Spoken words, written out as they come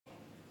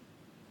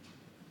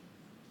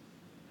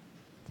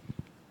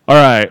All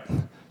right,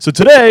 so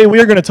today we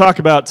are going to talk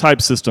about type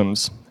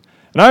systems.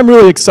 And I'm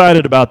really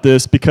excited about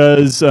this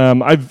because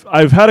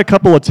I've had a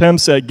couple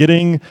attempts at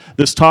getting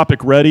this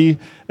topic ready.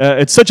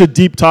 It's such a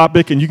deep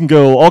topic and you can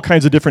go all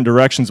kinds of different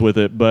directions with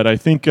it, but I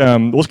think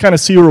we'll kind of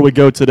see where we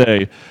go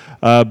today.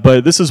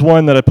 But this is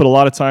one that I put a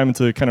lot of time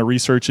into kind of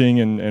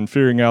researching and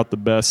figuring out the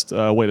best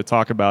way to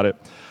talk about it.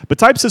 But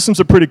type systems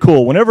are pretty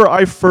cool. Whenever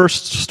I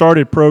first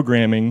started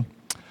programming,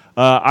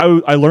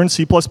 I learned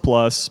C++.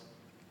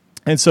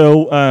 And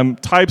so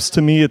types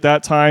to me at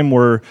that time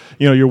were,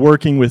 you're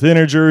working with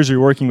integers, you're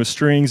working with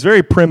strings,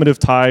 very primitive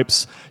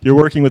types. You're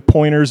working with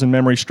pointers and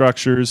memory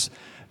structures.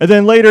 And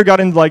then later got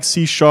into like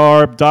C#,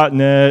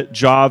 .NET,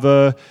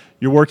 Java.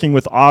 You're working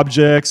with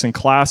objects and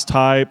class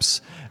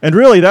types. And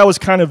really that was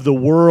kind of the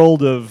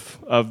world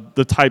of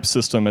the type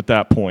system at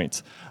that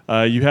point.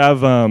 You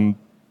have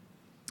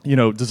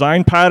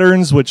design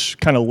patterns which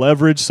kind of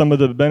leverage some of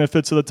the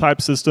benefits of the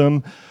type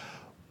system.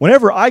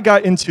 Whenever I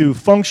got into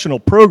functional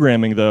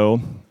programming,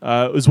 though,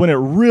 was when it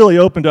really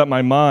opened up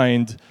my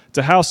mind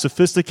to how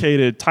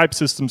sophisticated type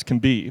systems can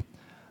be.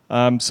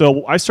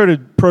 So I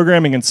started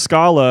programming in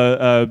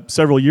Scala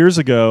several years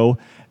ago,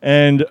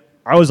 and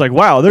I was like,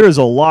 wow, there is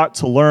a lot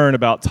to learn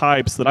about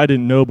types that I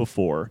didn't know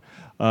before.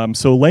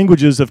 So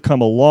languages have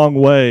come a long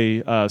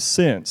way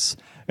since.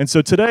 And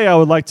so today I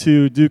would like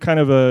to do kind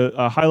of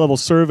a high-level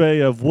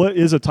survey of what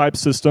is a type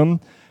system.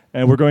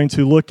 And we're going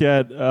to look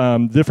at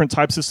different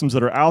type systems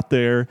that are out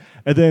there,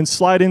 and then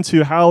slide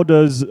into how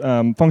does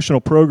functional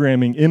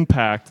programming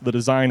impact the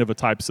design of a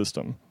type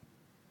system.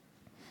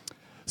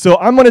 So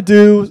I'm going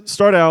to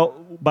start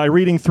out by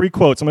reading 3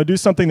 quotes. I'm going to do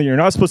something that you're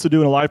not supposed to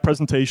do in a live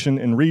presentation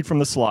and read from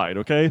the slide,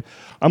 okay?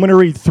 I'm going to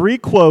read 3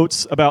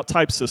 quotes about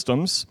type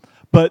systems,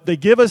 but they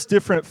give us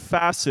different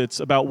facets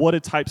about what a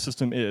type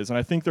system is, and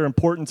I think they're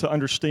important to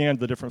understand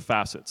the different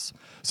facets.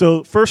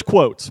 So first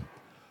quote,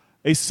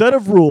 a set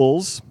of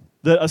rules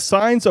that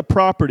assigns a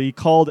property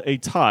called a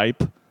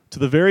type to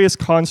the various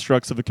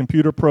constructs of a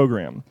computer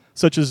program,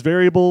 such as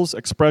variables,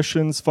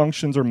 expressions,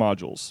 functions, or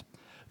modules.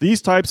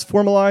 These types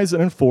formalize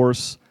and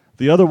enforce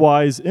the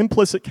otherwise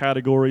implicit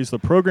categories the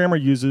programmer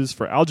uses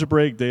for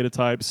algebraic data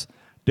types,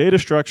 data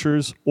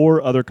structures, or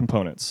other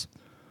components.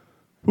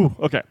 Whew,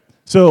 okay.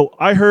 So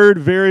I heard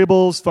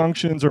variables,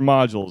 functions, or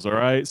modules, all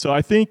right? So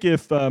I think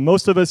if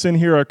most of us in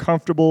here are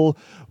comfortable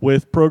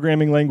with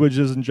programming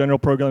languages and general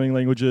programming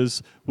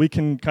languages, we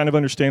can kind of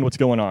understand what's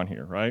going on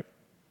here, right?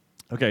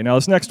 Okay, now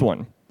this next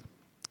one.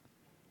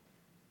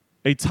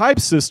 A type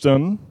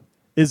system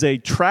is a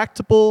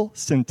tractable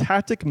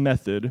syntactic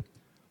method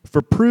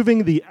for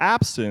proving the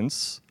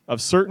absence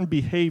of certain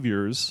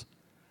behaviors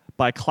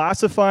by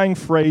classifying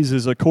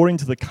phrases according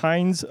to the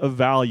kinds of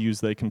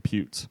values they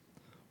compute.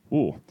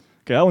 Ooh.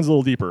 Okay, that one's a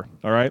little deeper,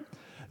 all right?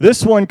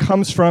 This one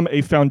comes from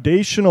a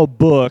foundational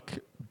book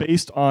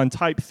based on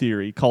type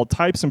theory called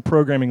Types in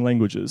Programming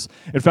Languages.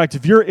 In fact,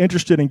 if you're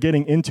interested in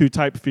getting into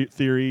type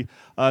theory,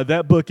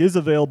 that book is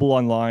available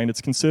online. It's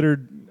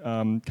considered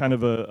kind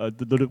of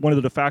one of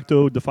the de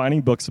facto defining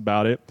books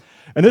about it.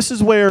 And this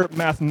is where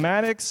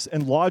mathematics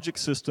and logic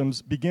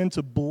systems begin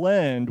to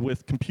blend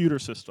with computer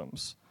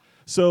systems.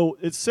 So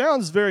it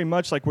sounds very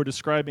much like we're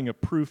describing a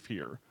proof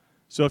here.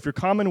 So if you're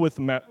common with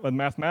a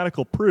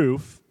mathematical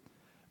proof,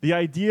 the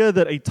idea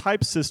that a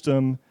type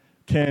system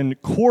can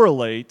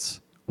correlate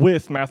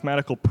with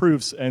mathematical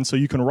proofs, and so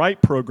you can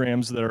write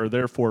programs that are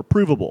therefore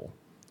provable.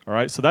 All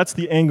right, so that's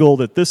the angle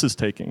that this is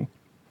taking.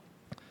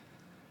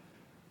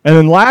 And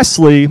then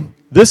lastly,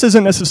 this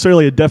isn't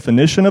necessarily a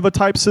definition of a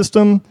type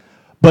system,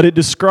 but it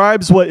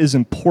describes what is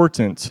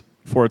important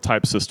for a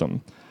type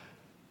system.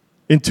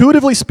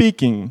 Intuitively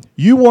speaking,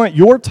 you want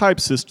your type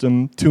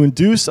system to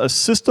induce a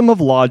system of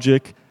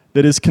logic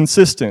that is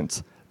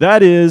consistent.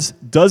 That is,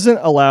 doesn't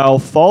allow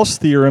false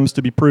theorems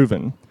to be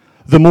proven.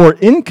 The more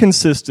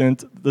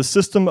inconsistent the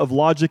system of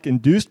logic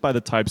induced by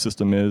the type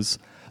system is,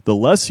 the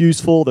less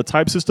useful the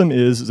type system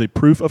is as a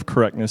proof of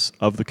correctness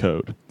of the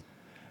code.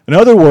 In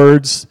other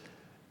words,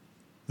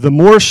 the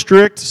more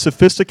strict,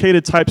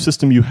 sophisticated type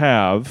system you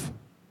have,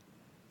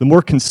 the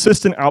more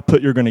consistent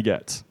output you're going to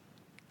get.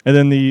 And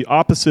then the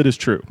opposite is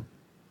true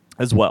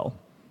as well.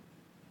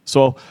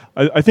 So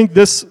I think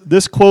this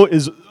quote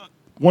is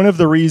one of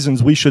the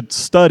reasons we should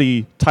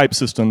study type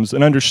systems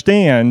and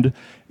understand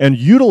and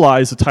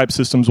utilize the type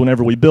systems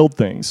whenever we build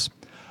things.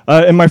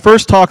 In my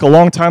first talk a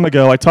long time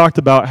ago, I talked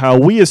about how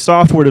we as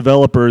software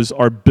developers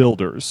are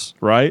builders,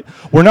 right?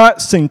 We're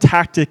not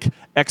syntactic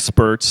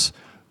experts,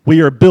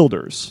 we are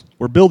builders.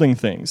 We're building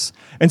things.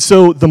 And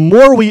so the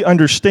more we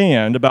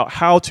understand about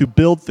how to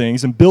build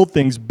things and build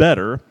things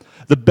better,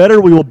 the better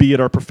we will be at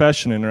our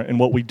profession and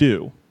what we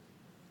do.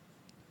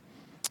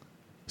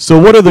 So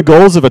what are the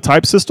goals of a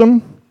type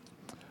system?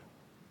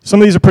 Some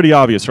of these are pretty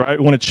obvious, right?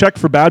 We want to check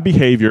for bad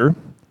behavior.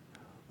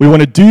 We want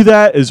to do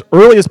that as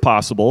early as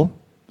possible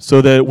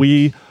so that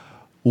we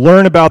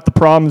learn about the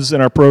problems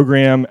in our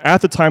program at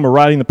the time of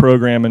writing the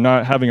program and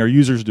not having our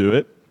users do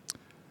it.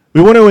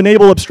 We want to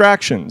enable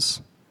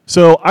abstractions.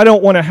 So I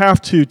don't want to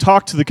have to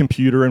talk to the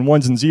computer in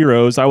ones and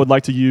zeros. I would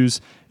like to use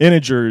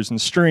integers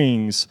and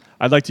strings.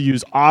 I'd like to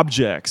use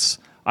objects.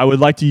 I would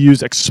like to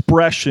use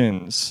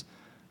expressions.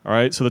 All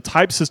right, so the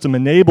type system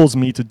enables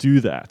me to do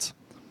that.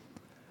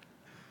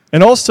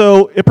 And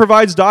also, it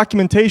provides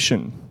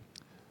documentation.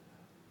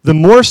 The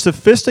more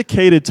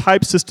sophisticated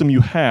type system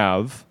you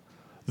have,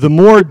 the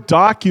more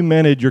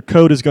documented your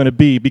code is going to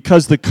be,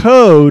 because the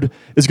code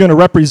is going to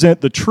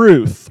represent the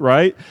truth,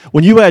 right?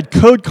 When you add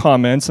code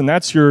comments, and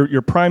that's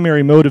your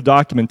primary mode of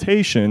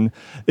documentation,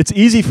 it's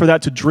easy for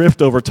that to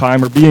drift over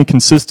time or be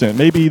inconsistent.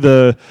 Maybe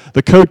the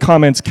code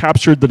comments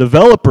captured the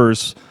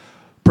developer's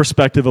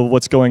perspective of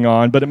what's going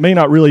on, but it may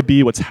not really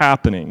be what's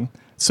happening.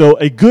 So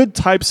a good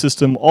type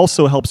system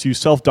also helps you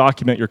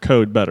self-document your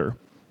code better.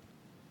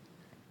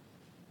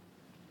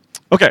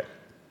 Okay,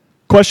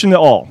 question to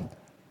all.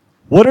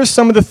 What are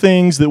some of the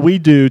things that we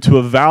do to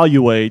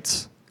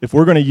evaluate if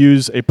we're going to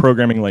use a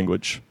programming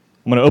language?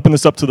 I'm going to open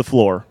this up to the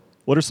floor.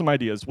 What are some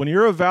ideas? When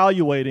you're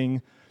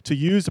evaluating to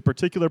use a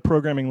particular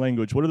programming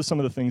language, what are some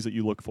of the things that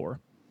you look for?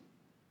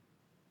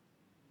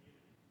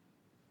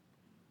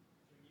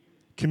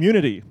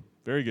 Community.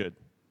 Very good.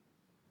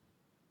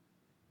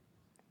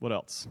 What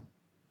else?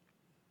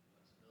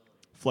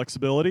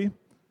 Flexibility.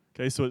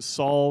 Okay, so it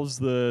solves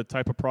the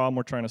type of problem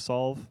we're trying to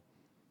solve.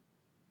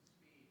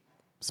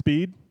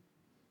 Speed.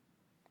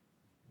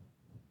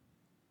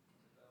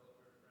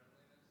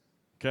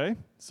 Okay,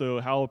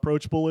 so how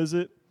approachable is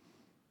it?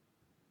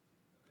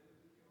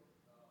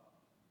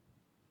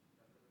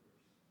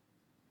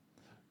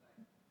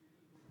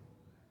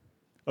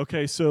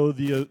 Okay, so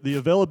the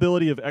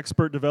availability of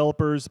expert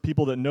developers,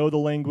 people that know the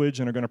language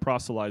and are going to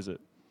proselytize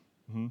it.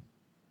 Mm-hmm.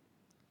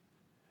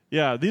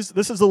 Yeah, this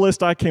is the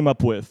list I came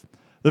up with.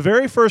 The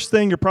very first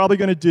thing you're probably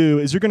going to do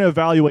is you're going to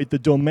evaluate the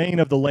domain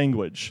of the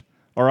language.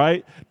 All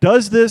right?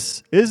 Is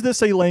this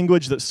a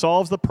language that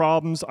solves the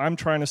problems I'm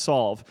trying to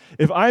solve?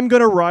 If I'm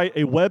going to write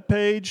a web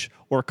page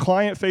or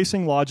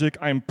client-facing logic,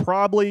 I'm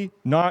probably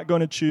not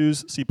going to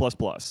choose C++.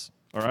 All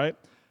right?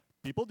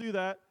 People do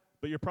that,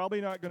 but you're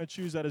probably not going to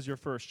choose that as your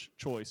first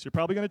choice. You're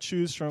probably going to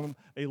choose from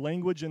a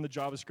language in the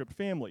JavaScript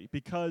family,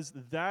 because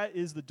that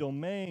is the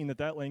domain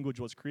that language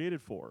was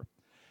created for.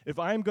 If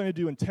I'm going to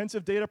do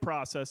intensive data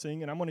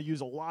processing and I'm going to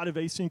use a lot of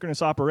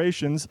asynchronous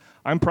operations,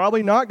 I'm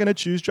probably not going to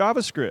choose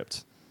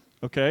JavaScript.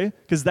 Okay?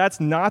 Because that's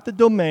not the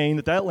domain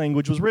that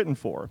language was written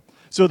for.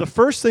 So the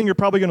first thing you're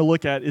probably going to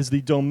look at is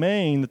the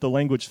domain that the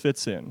language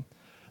fits in.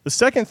 The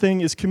second thing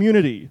is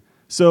community.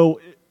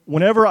 So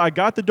whenever I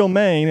got the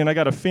domain and I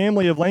got a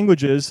family of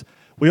languages,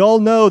 we all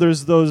know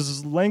there's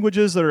those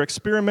languages that are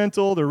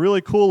experimental, they're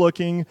really cool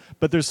looking,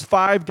 but there's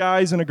 5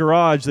 guys in a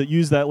garage that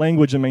use that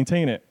language and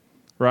maintain it,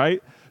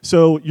 right?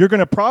 So you're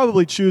going to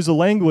probably choose a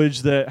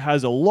language that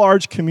has a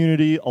large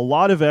community, a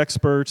lot of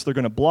experts. They're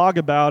going to blog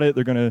about it.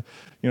 They're going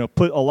to,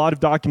 put a lot of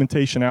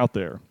documentation out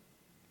there.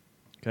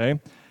 Okay?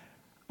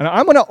 And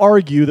I'm going to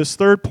argue this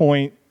third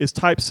point is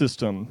type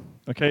system.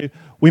 Okay?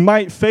 We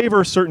might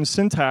favor certain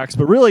syntax,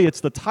 but really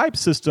it's the type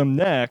system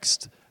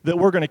next that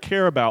we're going to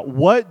care about.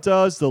 What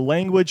does the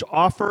language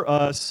offer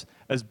us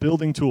as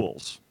building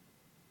tools?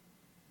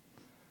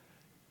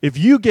 If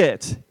you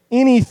get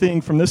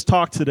anything from this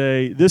talk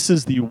today, this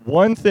is the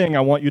one thing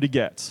I want you to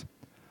get.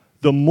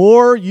 The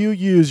more you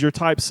use your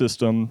type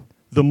system,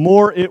 the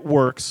more it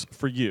works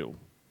for you.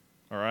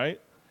 All right?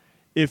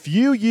 If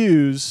you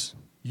use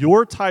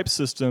your type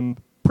system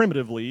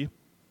primitively,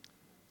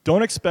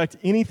 don't expect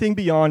anything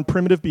beyond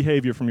primitive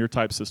behavior from your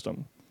type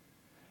system.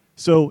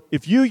 So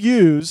if you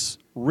use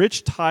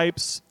rich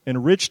types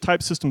and rich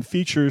type system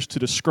features to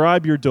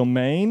describe your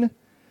domain,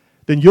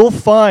 then you'll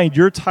find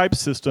your type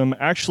system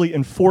actually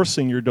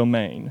enforcing your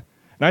domain.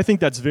 And I think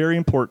that's very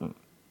important.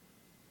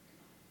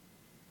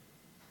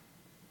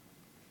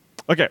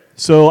 Okay,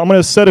 so I'm going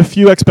to set a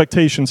few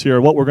expectations here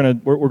of what we're going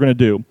to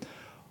do.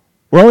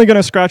 We're only going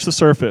to scratch the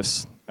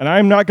surface, and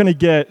I'm not going to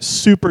get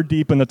super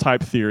deep in the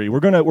type theory. We're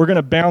going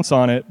to bounce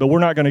on it, but we're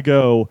not going to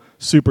go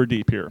super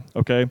deep here,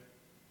 okay?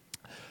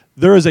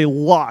 There is a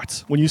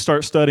lot when you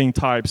start studying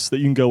types that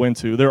you can go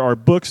into. There are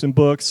books and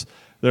books.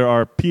 There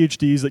are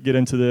PhDs that get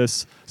into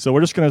this. So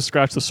we're just going to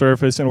scratch the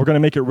surface, and we're going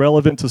to make it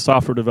relevant to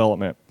software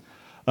development.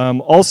 I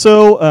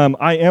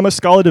am a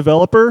Scala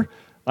developer.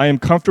 I am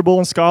comfortable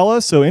in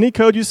Scala, so any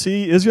code you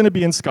see is going to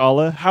be in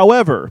Scala.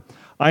 However,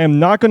 I am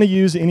not going to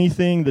use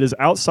anything that is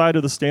outside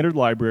of the standard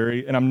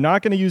library, and I'm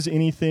not going to use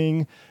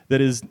anything that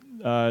is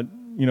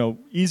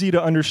easy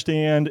to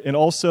understand, and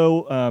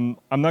also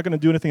I'm not going to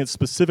do anything that's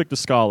specific to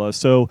Scala.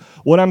 So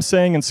what I'm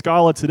saying in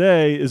Scala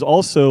today is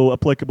also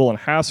applicable in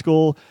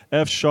Haskell,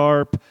 F#,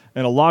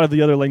 and a lot of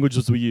the other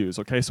languages we use.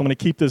 Okay, so I'm going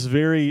to keep this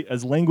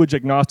as language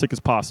agnostic as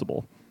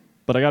possible,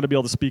 but I got to be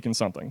able to speak in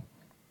something.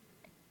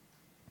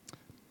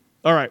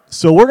 All right,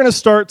 so we're going to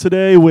start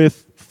today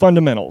with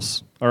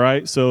fundamentals. All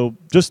right, so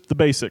just the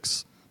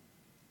basics.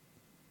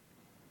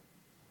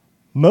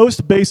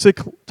 Most basic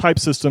type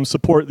systems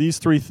support these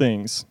 3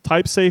 things: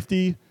 type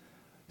safety,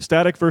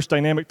 static versus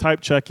dynamic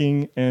type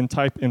checking, and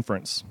type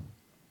inference.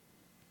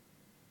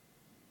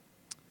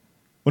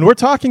 When we're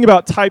talking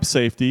about type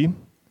safety,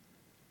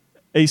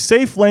 a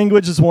safe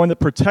language is one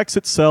that protects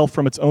itself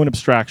from its own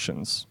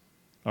abstractions,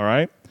 all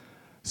right?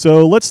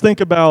 So let's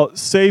think about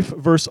safe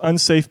versus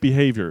unsafe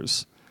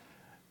behaviors.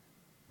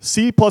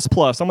 C++, I'm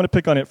going to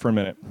pick on it for a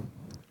minute.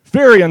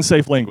 Very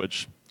unsafe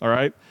language, all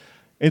right?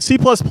 In C++,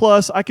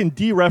 I can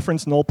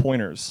dereference null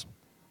pointers.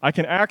 I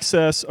can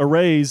access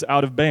arrays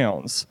out of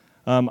bounds.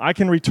 I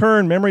can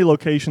return memory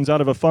locations out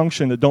of a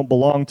function that don't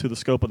belong to the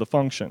scope of the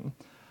function.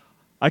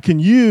 I can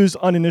use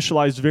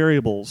uninitialized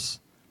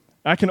variables.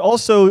 I can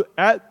also,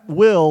 at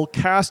will,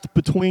 cast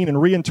between and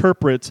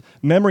reinterpret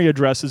memory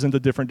addresses into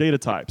different data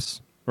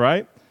types,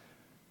 right?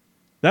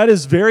 That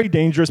is very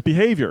dangerous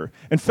behavior.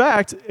 In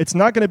fact, it's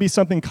not going to be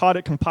something caught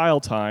at compile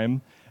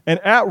time, and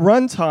at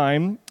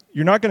runtime,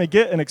 you're not going to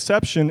get an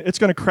exception. It's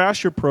going to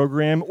crash your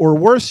program, or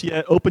worse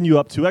yet, open you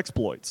up to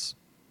exploits,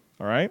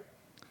 all right?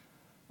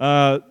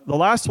 The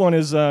last one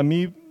is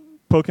me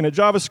poking at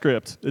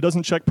JavaScript. It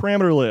doesn't check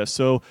parameter lists,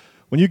 so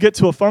when you get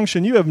to a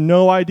function, you have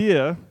no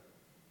idea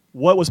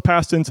what was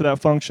passed into that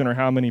function or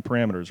how many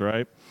parameters,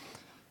 right?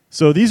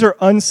 So these are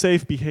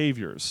unsafe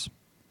behaviors.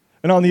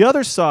 And on the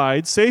other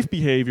side, safe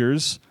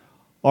behaviors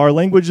are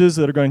languages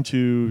that are going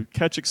to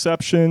catch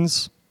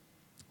exceptions.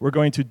 We're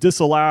going to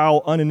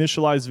disallow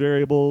uninitialized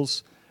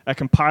variables. At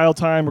compile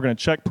time, we're going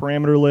to check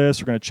parameter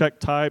lists. We're going to check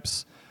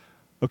types.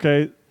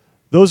 Okay,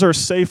 those are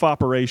safe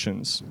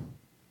operations.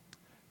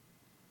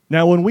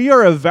 Now, when we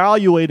are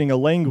evaluating a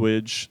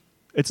language,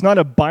 it's not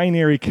a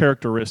binary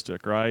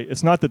characteristic, right?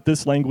 It's not that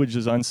this language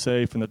is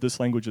unsafe and that this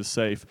language is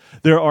safe.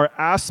 There are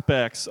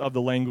aspects of the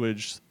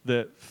language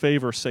that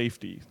favor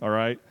safety, all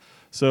right?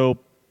 So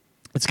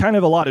it's kind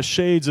of a lot of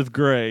shades of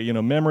gray, you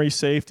know, memory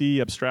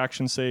safety,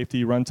 abstraction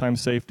safety, runtime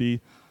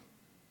safety.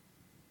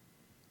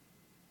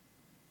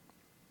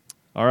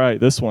 All right,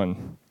 this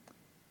one.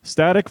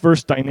 Static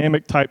versus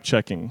dynamic type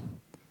checking.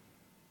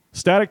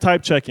 Static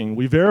type checking,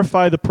 we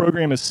verify the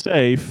program is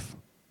safe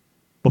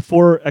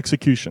before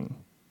execution.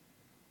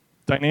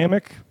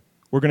 Dynamic,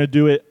 we're going to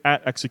do it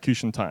at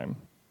execution time.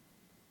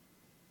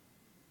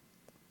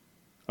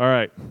 All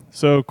right,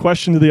 so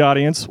question to the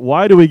audience.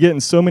 Why do we get in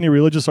so many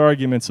religious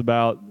arguments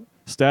about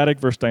static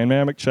versus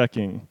dynamic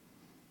checking?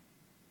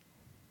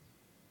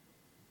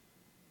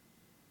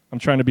 I'm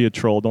trying to be a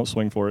troll, don't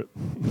swing for it.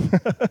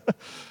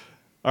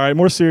 All right,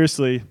 more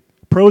seriously,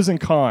 pros and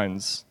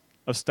cons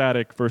of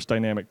static versus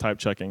dynamic type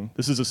checking.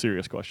 This is a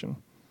serious question.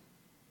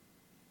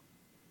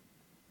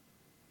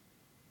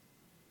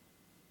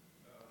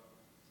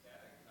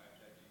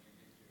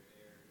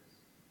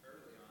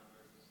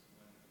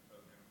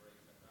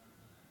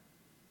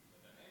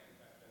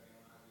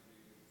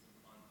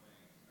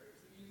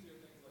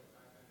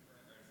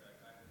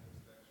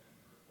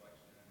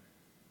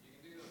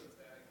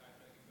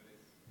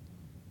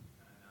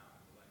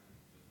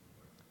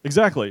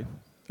 Exactly,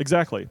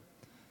 exactly.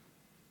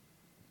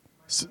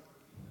 So,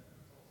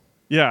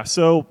 yeah,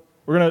 so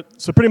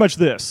so pretty much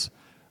this.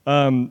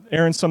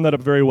 Aaron summed that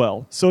up very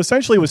well. So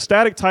essentially with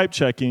static type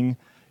checking,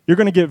 you're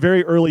going to get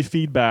very early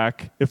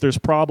feedback if there's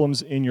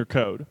problems in your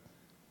code.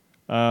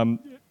 You're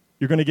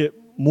going to get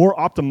more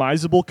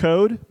optimizable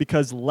code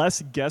because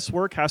less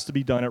guesswork has to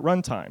be done at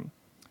runtime.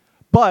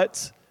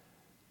 But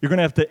you're going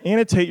to have to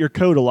annotate your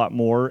code a lot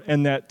more,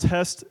 and that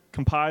test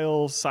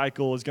compile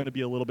cycle is going to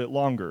be a little bit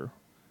longer.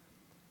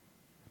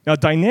 Now,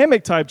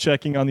 dynamic type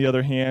checking, on the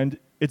other hand,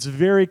 it's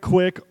very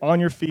quick, on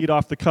your feet,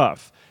 off the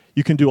cuff.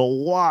 You can do a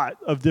lot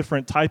of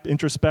different type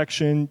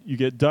introspection. You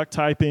get duck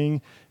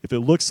typing. If it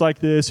looks like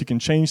this, you can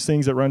change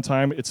things at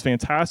runtime. It's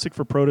fantastic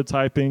for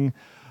prototyping.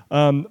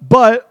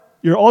 But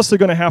you're also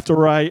going to have to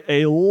write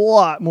a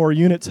lot more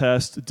unit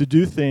tests to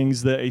do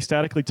things that a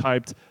statically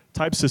typed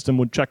type system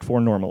would check for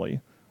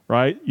normally,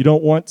 right? You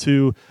don't want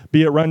to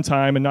be at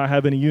runtime and not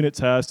have any unit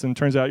tests, and it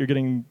turns out you're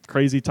getting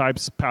crazy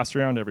types passed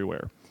around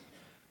everywhere.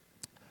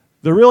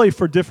 They're really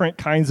for different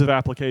kinds of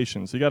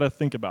applications. You got to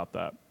think about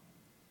that.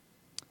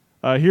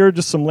 Here are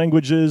just some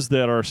languages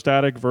that are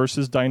static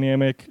versus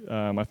dynamic.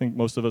 I think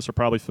most of us are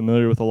probably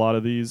familiar with a lot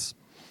of these,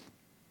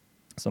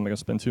 so I'm not going to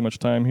spend too much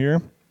time here.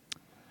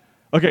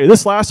 Okay,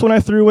 this last one I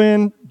threw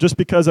in just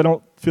because I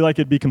don't feel like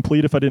it'd be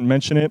complete if I didn't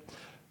mention it.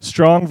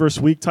 Strong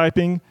versus weak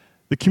typing.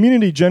 The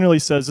community generally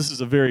says this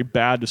is a very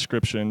bad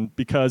description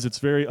because it's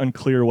very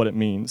unclear what it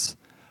means.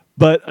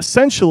 But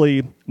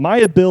essentially, my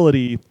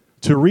ability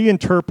to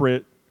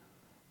reinterpret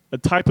a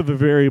type of a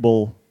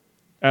variable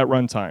at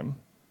runtime,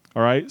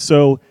 all right?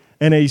 So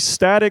in a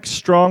static,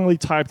 strongly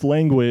typed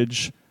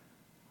language,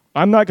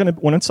 I'm not going to,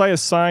 once I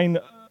assign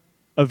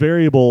a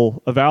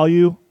variable a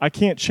value, I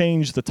can't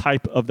change the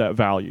type of that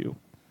value.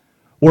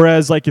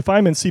 Whereas like if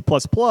I'm in C++,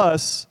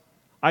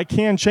 I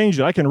can change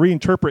it. I can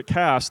reinterpret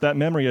cast that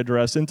memory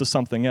address into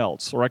something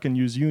else, or I can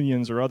use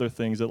unions or other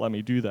things that let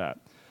me do that.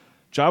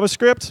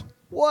 JavaScript,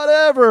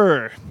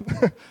 whatever.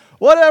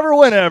 Whatever,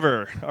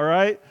 whenever, all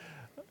right?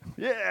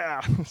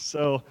 Yeah,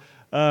 so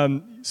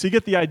you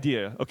get the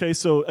idea. Okay,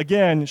 so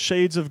again,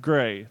 shades of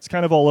gray. It's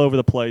kind of all over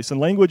the place, and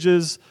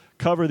languages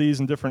cover these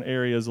in different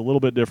areas a little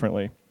bit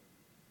differently.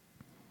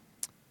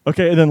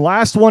 Okay, and then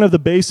last one of the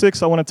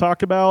basics I want to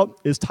talk about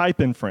is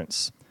type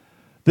inference.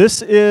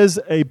 This is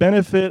a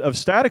benefit of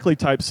statically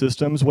typed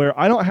systems where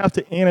I don't have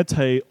to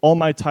annotate all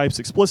my types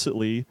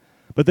explicitly,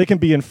 but they can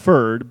be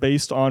inferred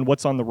based on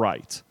what's on the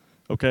right.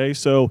 Okay,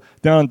 so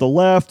down on the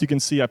left, you can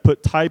see I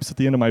put types at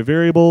the end of my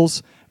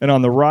variables, and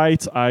on the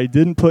right, I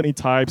didn't put any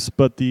types,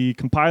 but the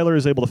compiler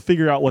is able to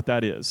figure out what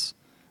that is.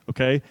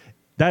 Okay,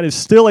 that is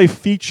still a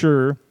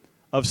feature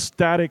of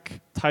static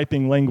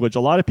typing language.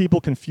 A lot of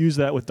people confuse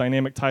that with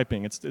dynamic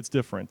typing. It's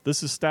different.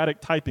 This is static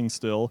typing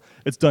still.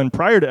 It's done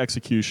prior to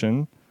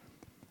execution,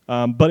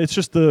 but it's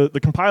just the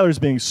compiler is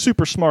being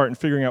super smart and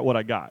figuring out what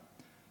I got.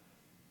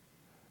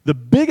 The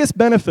biggest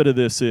benefit of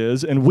this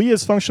is, and we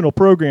as functional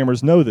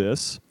programmers know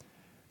this,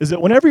 is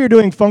that whenever you're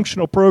doing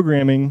functional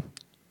programming,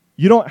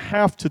 you don't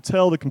have to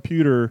tell the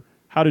computer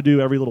how to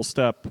do every little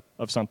step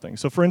of something.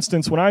 So for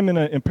instance, when I'm in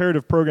an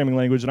imperative programming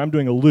language and I'm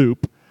doing a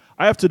loop,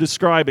 I have to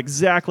describe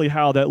exactly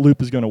how that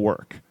loop is going to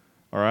work.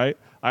 All right?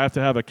 I have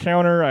to have a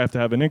counter, I have to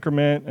have an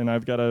increment, and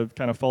I've got to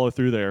kind of follow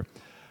through there.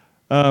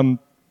 In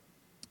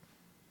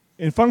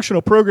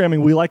functional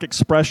programming, we like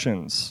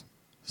expressions.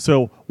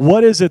 So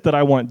what is it that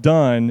I want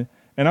done?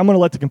 And I'm going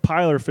to let the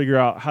compiler figure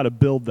out how to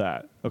build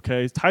that.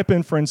 Okay? Type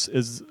inference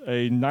is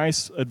a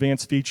nice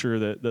advanced feature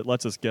that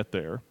lets us get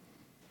there.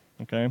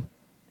 Okay?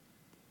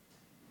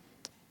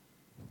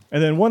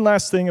 And then one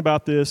last thing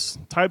about this,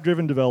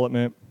 type-driven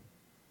development.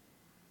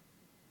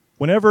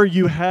 Whenever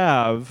you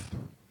have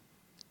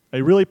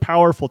a really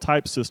powerful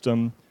type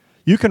system,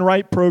 you can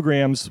write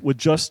programs with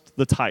just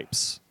the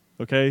types,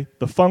 okay?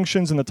 The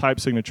functions and the type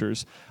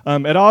signatures.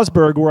 At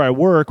Osberg, where I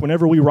work,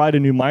 whenever we write a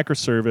new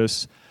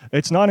microservice,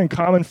 it's not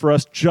uncommon for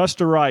us just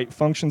to write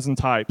functions and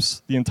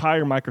types, the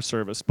entire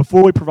microservice,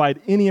 before we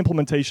provide any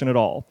implementation at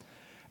all.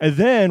 And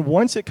then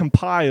once it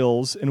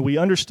compiles and we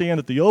understand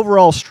that the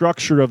overall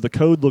structure of the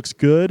code looks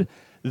good,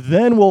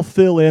 then we'll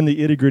fill in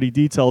the itty-gritty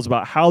details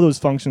about how those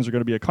functions are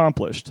going to be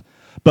accomplished.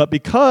 But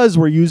because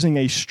we're using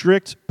a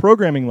strict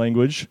programming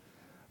language,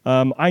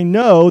 I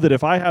know that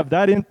if I have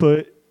that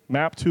input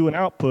mapped to an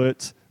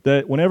output,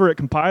 that whenever it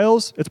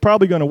compiles, it's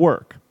probably going to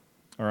work.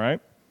 All right?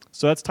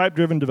 So that's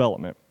type-driven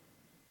development.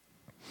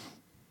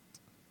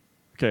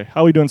 Okay,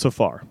 how are we doing so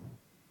far?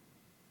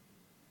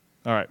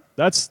 All right,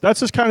 that's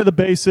just kind of the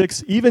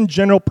basics. Even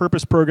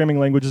general-purpose programming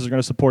languages are going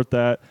to support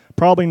that.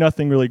 Probably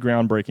nothing really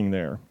groundbreaking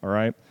there. All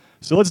right?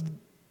 So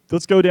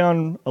let's go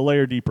down a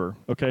layer deeper,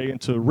 okay,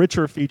 into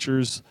richer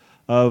features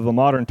of a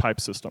modern type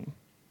system.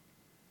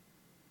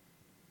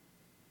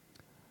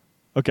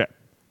 Okay,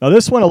 now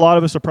this one a lot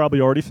of us are probably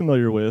already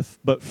familiar with,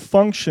 but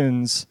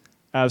functions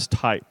as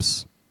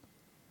types.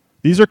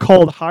 These are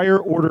called higher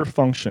order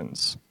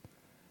functions.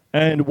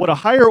 And what a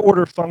higher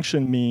order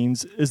function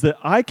means is that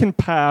I can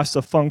pass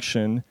a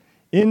function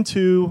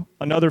into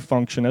another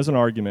function as an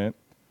argument,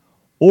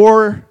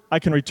 or I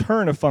can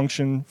return a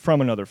function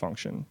from another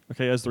function,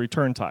 okay, as the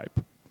return type.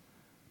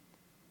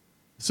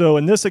 So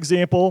in this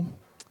example,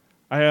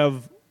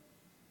 I'm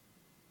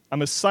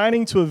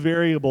assigning to a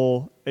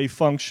variable a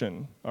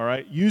function, all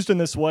right? Used in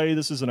this way,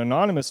 this is an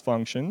anonymous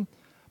function,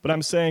 but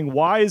I'm saying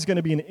y is going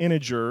to be an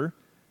integer,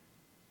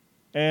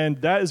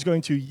 and that is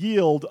going to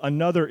yield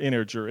another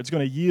integer. It's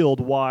going to yield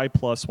y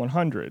plus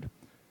 100.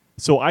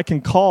 So I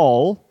can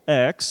call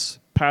x,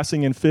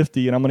 passing in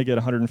 50, and I'm going to get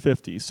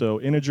 150.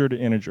 So integer to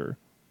integer,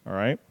 all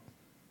right?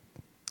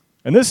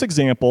 In this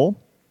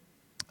example,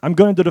 I'm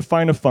going to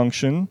define a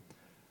function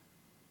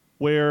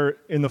where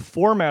in the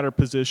formatter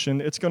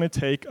position, it's going to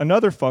take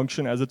another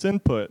function as its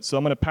input. So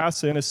I'm going to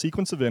pass in a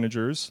sequence of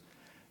integers,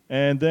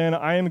 and then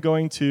I am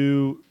going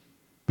to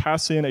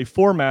pass in a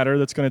formatter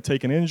that's going to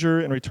take an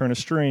integer and return a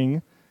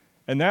string,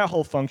 and that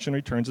whole function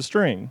returns a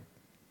string.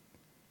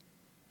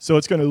 So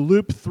it's going to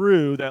loop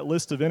through that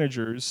list of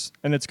integers,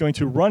 and it's going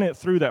to run it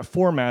through that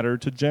formatter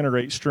to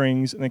generate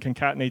strings and then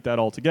concatenate that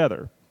all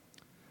together.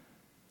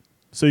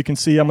 So you can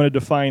see I'm going to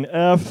define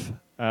f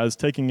as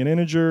taking an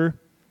integer,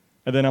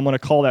 and then I'm going to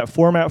call that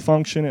format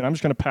function, and I'm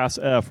just going to pass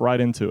f right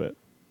into it.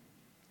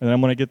 And then I'm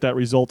going to get that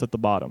result at the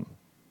bottom.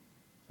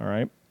 All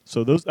right?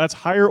 So that's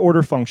higher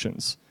order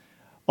functions.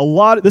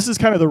 This is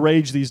kind of the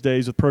rage these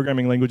days with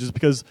programming languages,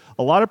 because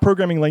a lot of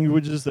programming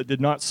languages that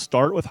did not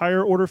start with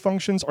higher order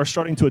functions are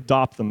starting to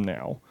adopt them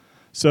now.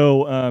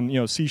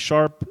 So C#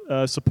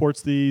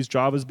 supports these,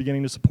 Java's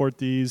beginning to support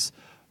these.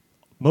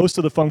 Most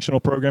of the functional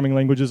programming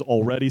languages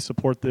already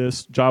support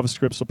this.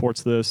 JavaScript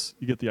supports this.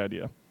 You get the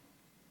idea.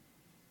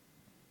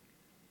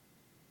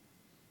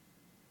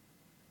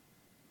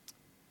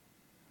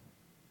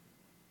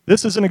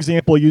 This is an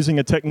example using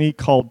a technique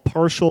called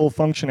partial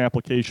function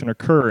application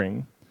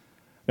occurring.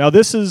 Now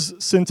this is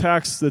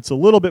syntax that's a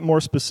little bit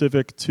more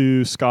specific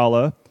to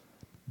Scala,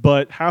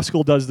 but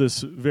Haskell does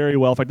this very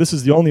well. In fact, this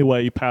is the only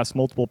way you pass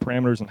multiple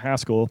parameters in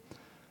Haskell.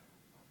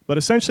 But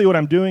essentially what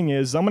I'm doing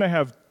is I'm going to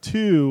have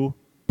two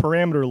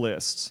parameter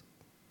lists,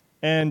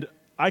 and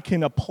I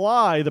can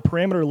apply the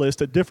parameter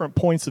list at different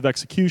points of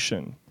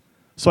execution.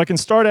 So I can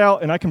start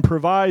out and I can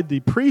provide the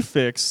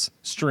prefix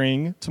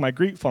string to my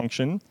greet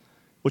function,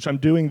 which I'm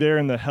doing there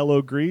in the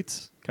hello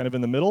greet, kind of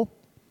in the middle.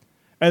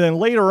 And then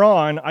later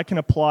on, I can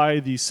apply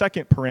the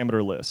second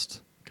parameter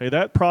list. Okay,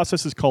 that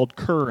process is called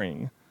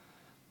curring.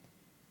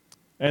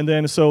 And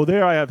then so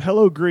there I have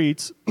hello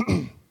greet,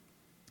 and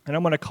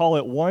I'm going to call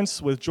it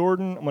once with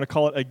Jordan. I'm going to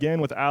call it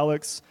again with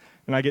Alex,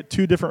 and I get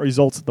two different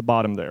results at the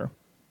bottom there.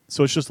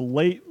 So it's just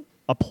late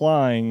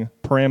applying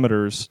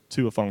parameters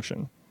to a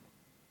function.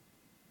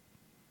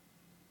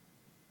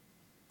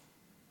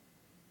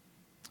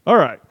 All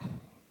right,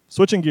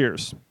 switching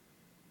gears.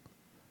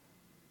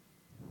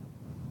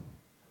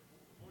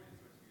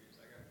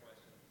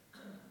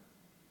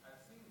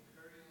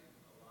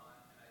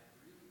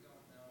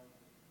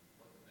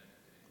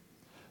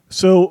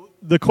 So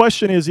the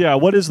question is, yeah,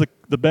 what is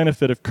the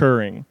benefit of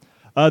curring?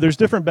 There's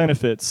different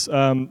benefits.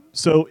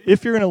 So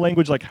if you're in a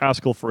language like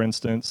Haskell, for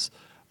instance,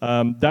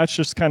 that's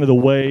just kind of the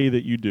way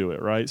that you do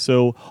it, right?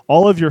 So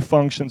all of your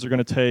functions are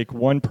going to take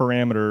one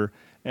parameter,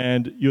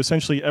 and you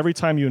essentially, every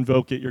time you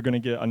invoke it, you're going to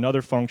get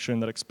another function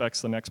that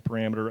expects the next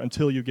parameter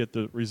until you get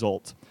the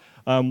result.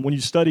 When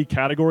you study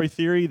category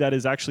theory, that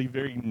is actually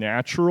very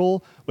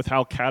natural with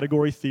how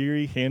category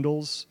theory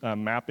handles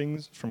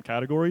mappings from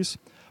categories.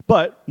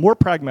 But more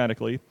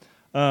pragmatically,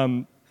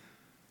 it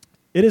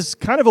is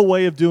kind of a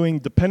way of doing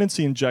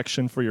dependency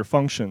injection for your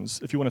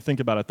functions, if you want to think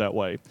about it that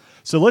way.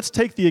 So let's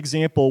take the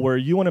example where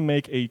you want to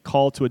make a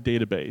call to a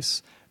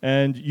database,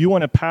 and you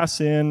want to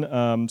pass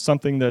in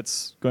something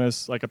that's going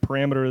to, like a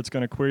parameter that's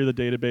going to query the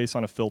database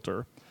on a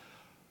filter.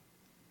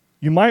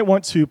 You might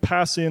want to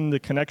pass in the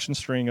connection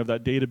string of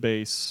that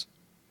database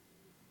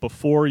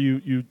before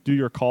you do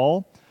your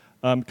call,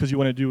 because you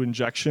want to do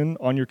injection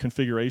on your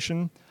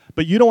configuration.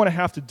 But you don't want to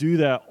have to do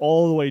that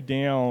all the way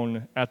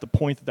down at the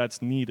point that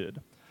that's needed.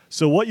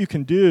 So what you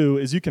can do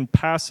is you can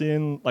pass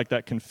in like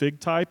that config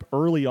type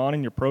early on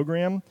in your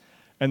program,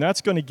 and that's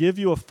going to give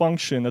you a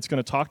function that's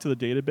going to talk to the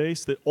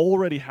database that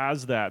already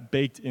has that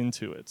baked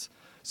into it.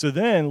 So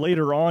then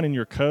later on in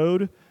your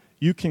code,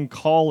 you can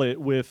call it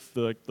with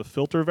the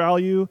filter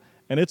value,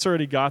 and it's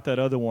already got that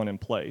other one in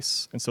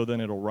place, and so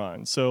then it'll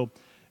run. So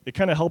it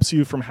kind of helps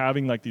you from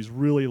having like these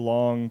really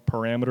long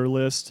parameter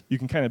lists. You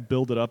can kind of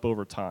build it up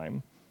over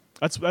time.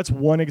 That's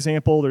one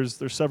example. There's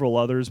several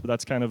others, but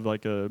that's kind of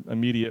like a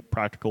immediate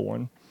practical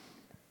one.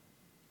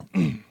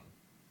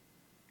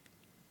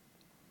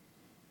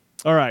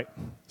 All right,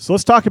 so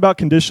let's talk about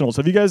conditionals.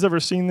 Have you guys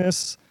ever seen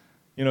this?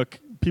 You know,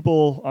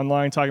 people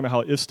online talking about how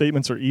if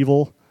statements are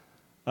evil.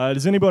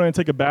 Does anybody want to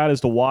take a bat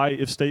as to why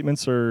if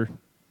statements are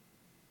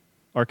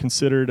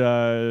considered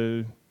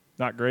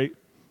not great?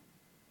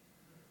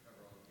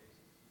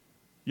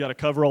 You got to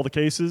cover all the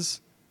cases.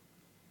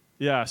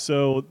 Yeah.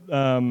 So.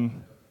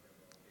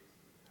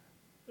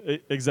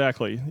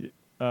 Exactly.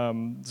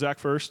 Zach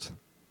first.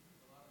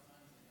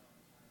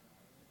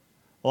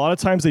 A lot of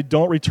times they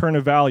don't return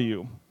a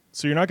value.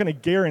 So you're not going to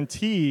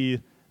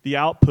guarantee the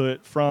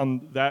output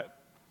from that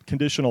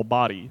conditional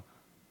body.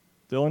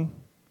 Dylan?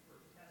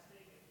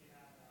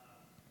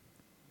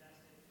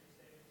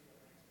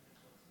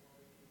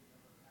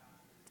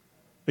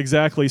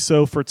 Exactly.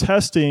 So for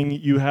testing,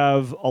 you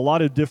have a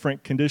lot of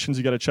different conditions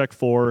you got to check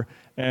for,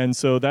 and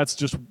so that's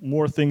just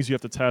more things you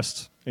have to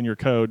test in your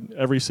code.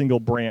 Every single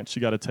branch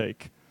you got to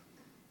take.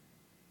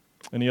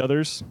 Any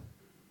others?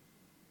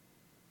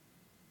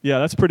 Yeah,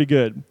 that's pretty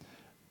good.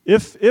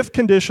 If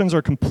conditions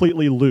are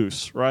completely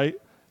loose, right?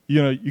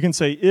 You know, you can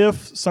say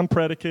if some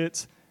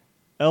predicate,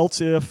 else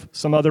if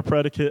some other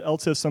predicate,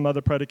 else if some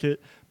other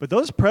predicate, but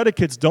those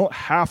predicates don't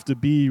have to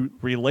be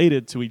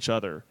related to each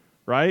other,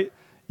 right?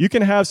 You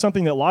can have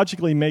something that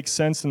logically makes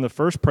sense in the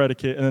first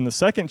predicate, and then the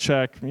second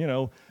check, you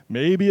know,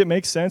 maybe it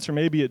makes sense or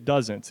maybe it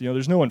doesn't. You know,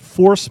 there's no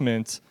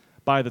enforcement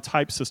by the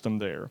type system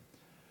there.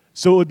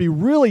 So it would be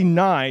really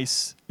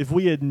nice if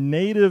we had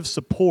native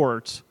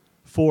support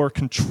for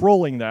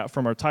controlling that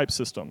from our type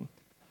system.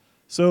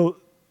 So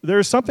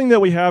there's something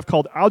that we have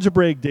called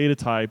algebraic data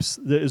types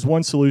that is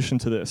one solution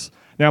to this.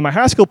 Now, my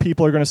Haskell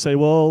people are going to say,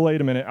 well, wait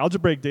a minute,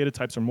 algebraic data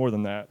types are more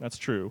than that. That's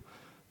true.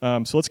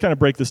 So let's kind of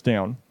break this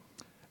down.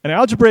 An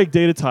algebraic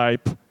data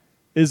type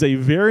is a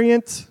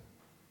variant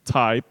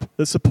type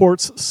that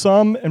supports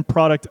sum and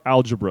product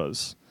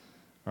algebras,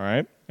 all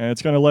right? And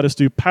it's going to let us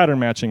do pattern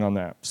matching on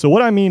that. So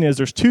what I mean is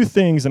there's two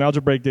things an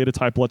algebraic data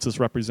type lets us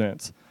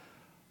represent.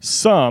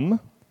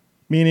 Sum,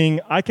 meaning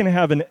I can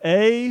have an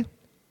A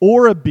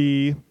or a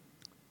B,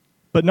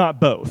 but not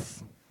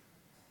both.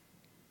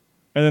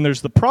 And then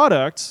there's the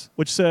product,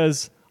 which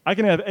says I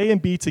can have A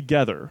and B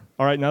together.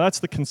 All right, now that's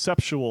the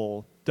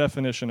conceptual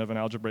definition of an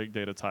algebraic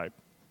data type.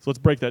 So let's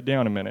break that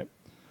down a minute.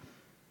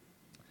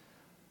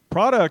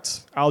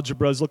 Product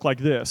algebras look like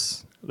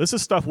this. This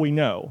is stuff we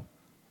know.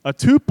 A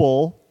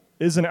tuple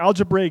is an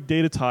algebraic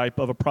data type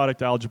of a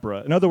product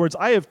algebra. In other words,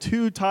 I have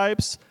two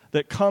types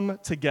that come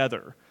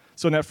together.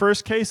 So in that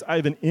first case, I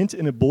have an int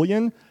and a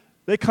boolean.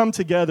 They come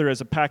together as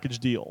a package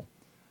deal.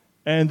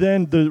 And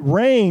then the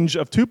range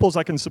of tuples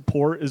I can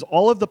support is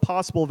all of the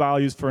possible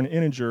values for an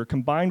integer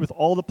combined with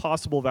all the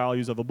possible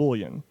values of a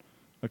boolean.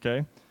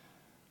 Okay?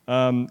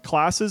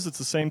 Classes, it's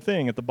the same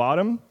thing. At the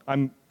bottom,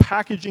 I'm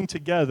packaging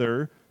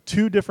together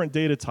two different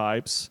data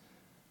types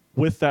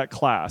with that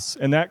class.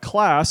 And that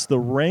class, the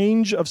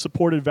range of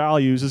supported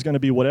values is going to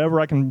be whatever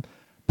I can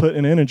put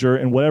in an integer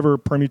and whatever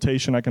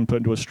permutation I can put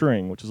into a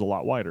string, which is a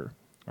lot wider.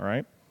 All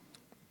right?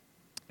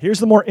 Here's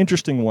the more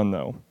interesting one,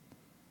 though.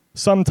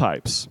 Sum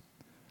types.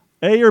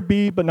 A or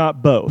B, but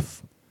not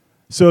both.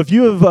 So if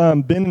you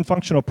have been in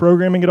functional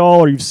programming at all,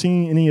 or you've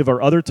seen any of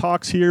our other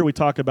talks here, we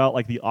talk about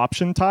like the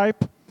option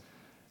type.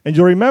 And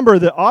you'll remember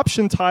that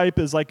option type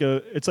is like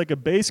it's like a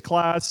base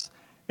class,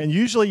 and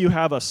usually you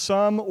have a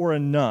sum or a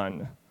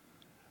none.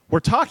 We're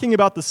talking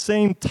about the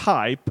same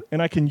type,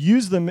 and I can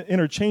use them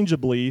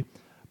interchangeably,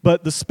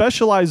 but the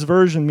specialized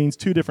version means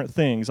two different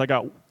things. I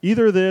got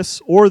either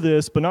this or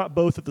this, but not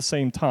both at the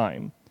same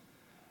time.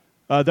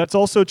 That's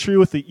also true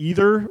with the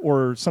either,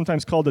 or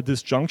sometimes called a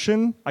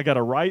disjunction. I got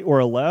a right or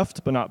a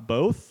left, but not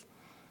both.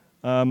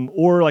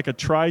 Or like a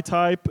try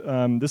type.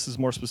 This is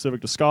more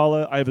specific to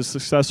Scala. I have a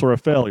success or a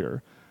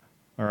failure.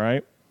 All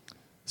right?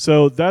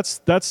 So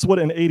that's what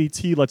an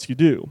ADT lets you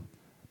do.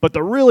 But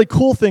the really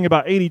cool thing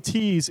about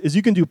ADTs is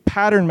you can do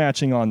pattern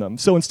matching on them.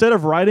 So instead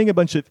of writing a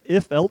bunch of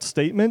if-else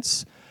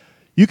statements,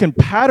 you can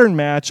pattern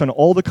match on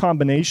all the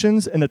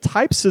combinations, and the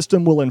type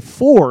system will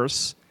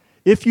enforce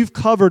if you've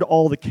covered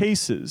all the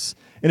cases.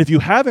 And if you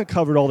haven't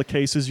covered all the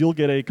cases, you'll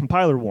get a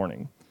compiler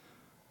warning.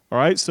 All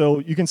right, so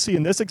you can see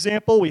in this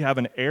example, we have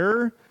an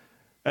error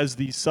as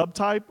the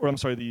subtype, or I'm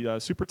sorry, the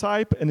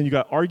supertype, and then you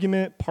got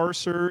argument,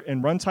 parser,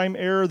 and runtime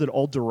error that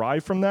all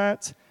derive from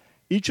that.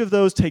 Each of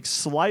those takes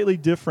slightly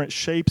different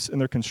shapes in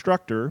their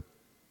constructor.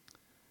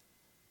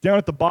 Down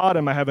at the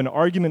bottom, I have an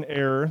argument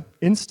error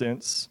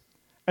instance,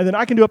 and then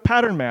I can do a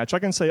pattern match. I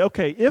can say,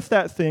 okay, if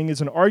that thing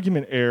is an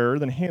argument error,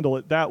 then handle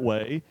it that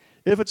way.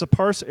 If it's a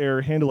parse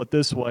error, handle it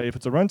this way. If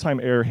it's a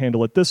runtime error,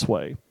 handle it this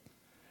way.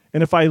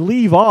 And if I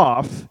leave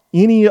off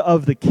any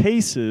of the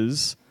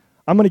cases,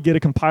 I'm going to get a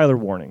compiler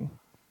warning.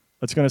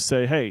 That's going to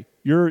say, hey,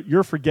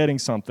 you're forgetting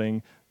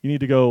something. You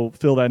need to go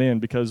fill that in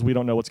because we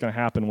don't know what's going to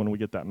happen when we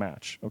get that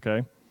match,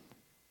 okay?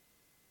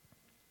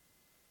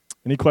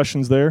 Any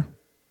questions there?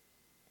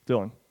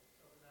 Dylan?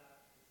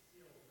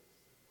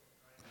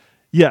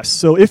 Yes,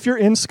 so if you're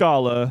in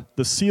Scala,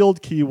 the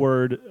sealed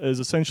keyword is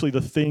essentially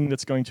the thing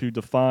that's going to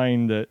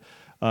define that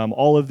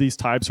all of these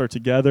types are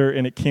together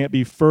and it can't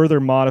be further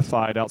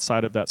modified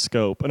outside of that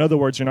scope. In other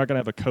words, you're not going to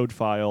have a code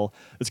file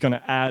that's going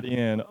to add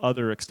in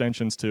other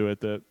extensions to it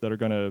that are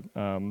going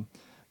to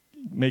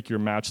make your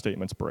match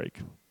statements break.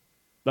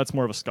 That's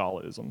more of a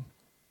Scalaism.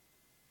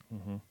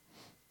 Mm-hmm.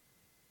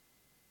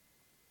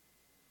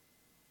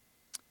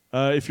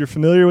 If you're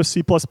familiar with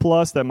C++,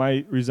 that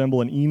might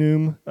resemble an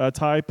enum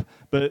type,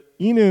 but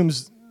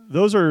enums,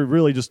 those are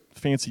really just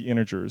fancy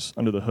integers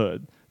under the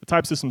hood. The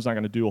type system's not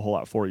going to do a whole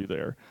lot for you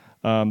there.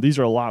 These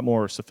are a lot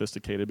more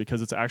sophisticated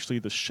because it's actually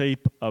the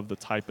shape of the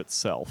type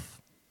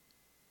itself.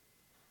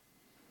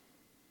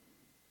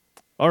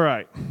 All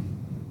right,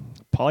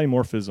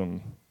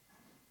 polymorphism.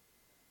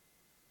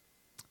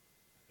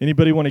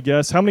 Anybody want to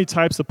guess? How many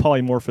types of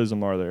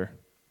polymorphism are there?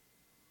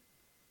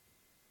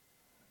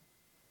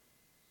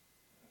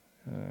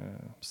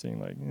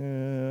 Seeing like,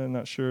 I'm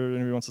not sure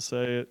anybody wants to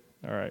say it.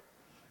 All right.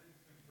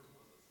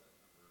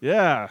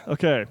 Yeah,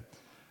 okay.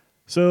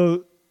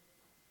 So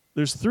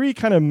there's three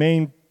kind of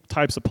main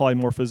types of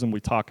polymorphism we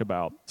talk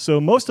about. So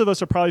most of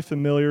us are probably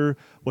familiar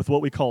with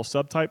what we call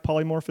subtype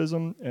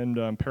polymorphism and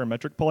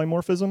parametric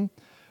polymorphism.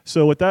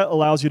 So what that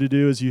allows you to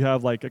do is you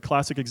have like a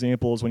classic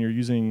example is when you're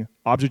using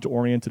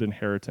object-oriented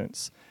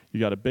inheritance. You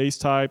got a base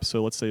type,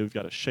 so let's say we've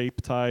got a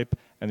shape type,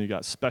 and you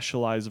got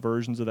specialized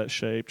versions of that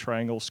shape,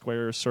 triangles,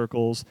 squares,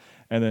 circles,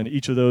 and then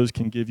each of those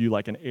can give you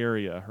like an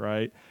area,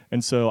 right?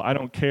 And so I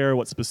don't care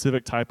what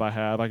specific type I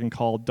have, I can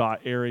call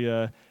dot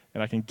area,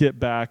 and I can get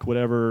back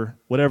whatever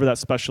that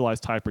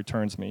specialized type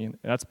returns me. And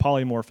that's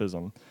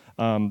polymorphism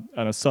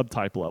at a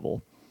subtype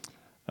level.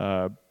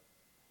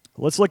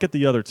 Let's look at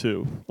the other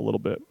two a little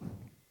bit.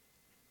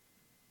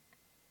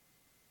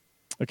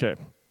 Okay,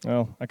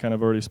 well, I kind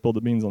of already spilled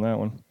the beans on that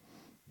one.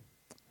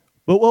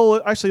 But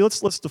well, actually,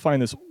 let's define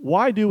this.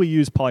 Why do we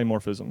use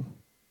polymorphism?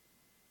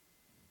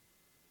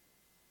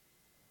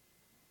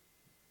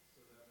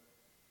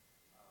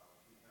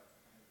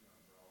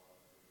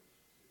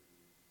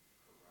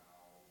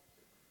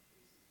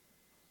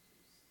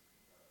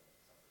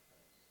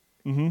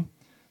 Mm-hmm.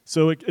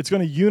 So it's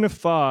going to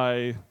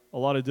unify a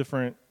lot of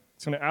different,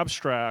 it's going to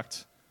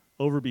abstract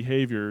over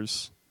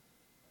behaviors.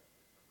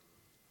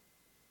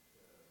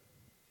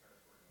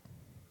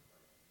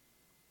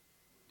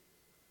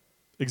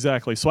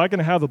 Exactly. So I can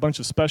have a bunch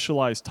of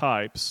specialized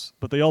types,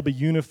 but they all be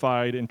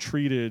unified and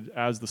treated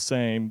as the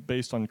same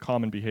based on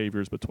common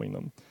behaviors between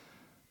them.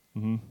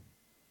 Mm-hmm.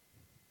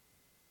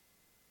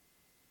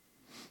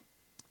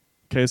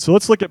 Okay, so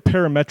let's look at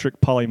parametric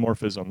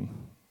polymorphism.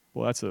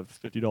 Well, that's a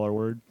 $50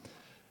 word.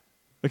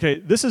 Okay,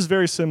 this is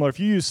very similar. If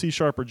you use C#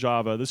 or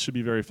Java, this should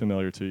be very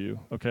familiar to you.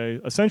 Okay,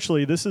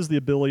 essentially, this is the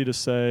ability to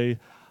say,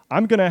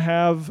 I'm going to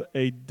have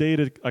a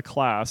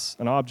class,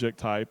 an object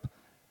type,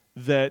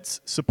 that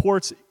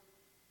supports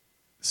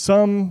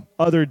some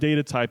other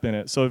data type in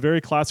it. So a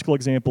very classical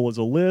example is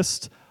a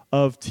list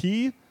of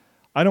T.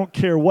 I don't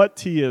care what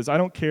T is. I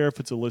don't care if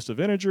it's a list of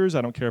integers.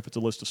 I don't care if it's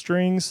a list of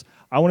strings.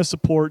 I want to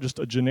support just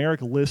a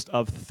generic list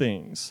of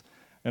things.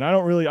 And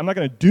I'm not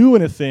going to do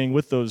anything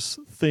with those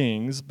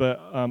things, but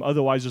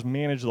otherwise just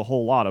manage the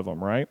whole lot of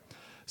them, right?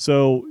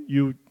 So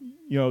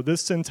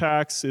this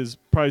syntax is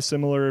probably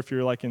similar if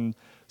you're like in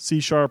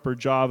C# or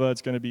Java.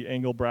 It's going to be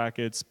angle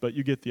brackets, but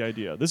you get the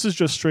idea. This is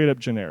just straight up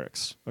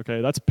generics,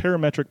 okay? That's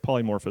parametric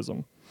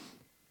polymorphism.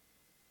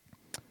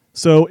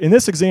 So in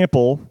this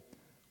example,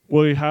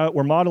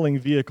 we're modeling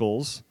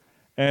vehicles,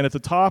 and at the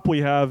top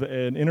we have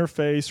an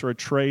interface or a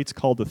trait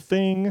called the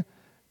thing.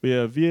 We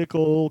have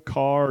vehicle,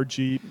 car,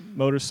 jeep,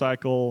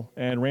 motorcycle,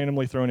 and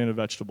randomly thrown in a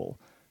vegetable.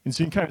 And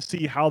so you can kind of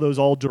see how those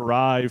all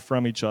derive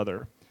from each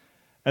other.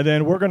 And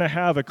then we're going to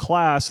have a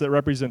class that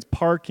represents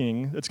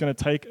parking that's going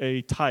to take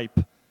a type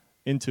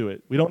into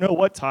it. We don't know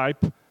what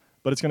type,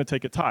 but it's going to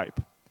take a type.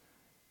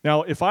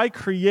 Now, if I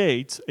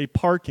create a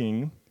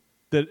parking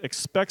that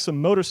expects a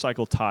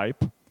motorcycle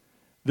type,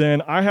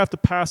 then I have to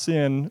pass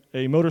in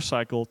a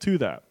motorcycle to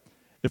that.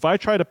 If I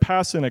try to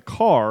pass in a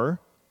car,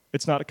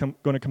 it's not going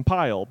to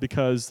compile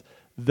because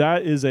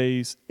that is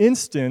an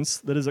instance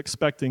that is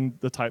expecting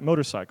the type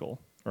motorcycle,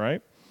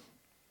 right?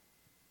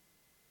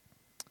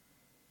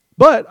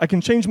 But I can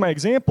change my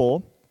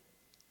example,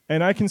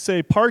 and I can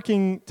say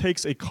parking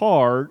takes a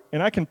car,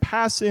 and I can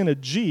pass in a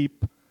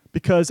Jeep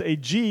because a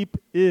Jeep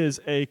is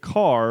a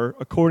car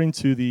according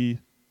to the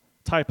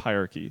type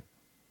hierarchy.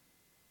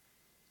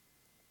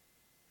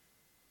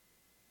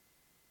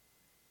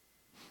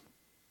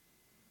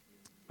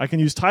 I can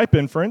use type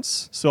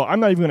inference, so I'm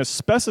not even going to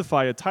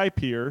specify a type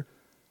here.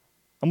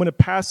 I'm going to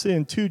pass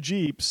in 2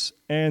 Jeeps,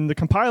 and the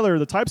compiler,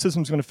 the type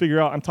system is going to figure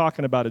out I'm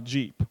talking about a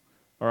Jeep,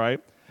 all right?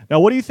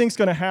 Now, what do you think is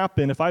going to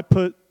happen if I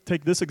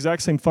take this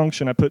exact same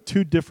function, I put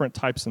 2 different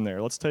types in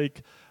there? Let's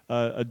take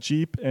a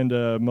Jeep and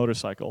a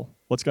motorcycle.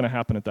 What's going to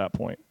happen at that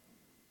point?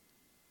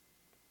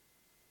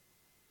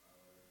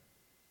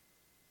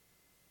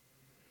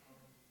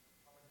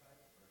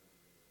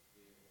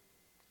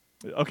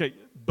 Okay,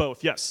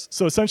 both, yes.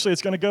 So essentially,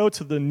 it's going to go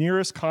to the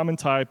nearest common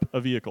type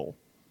of vehicle,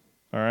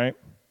 all right?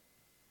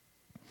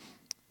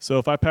 So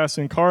if I pass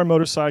in car and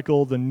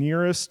motorcycle, the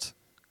nearest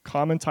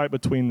common type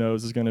between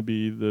those is going to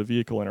be the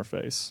vehicle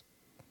interface.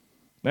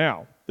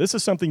 Now, this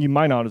is something you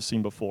might not have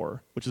seen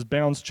before, which is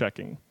bounds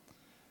checking.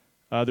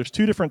 There's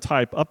 2 different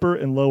types, upper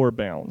and lower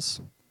bounds.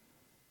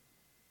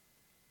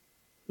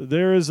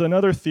 There is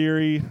another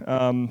theory,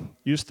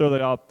 you just throw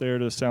that out there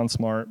to sound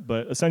smart,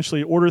 but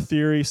essentially order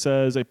theory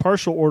says a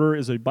partial order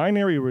is a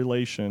binary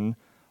relation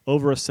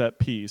over a set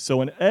P. So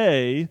an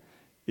A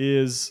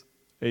is,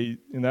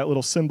 in that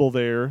little symbol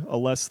there, a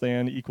less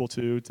than, equal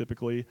to,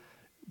 typically.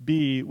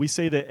 B, we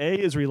say that A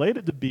is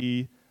related to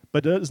B,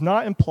 but does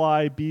not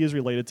imply B is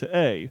related to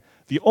A.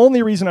 The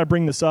only reason I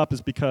bring this up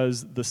is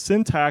because the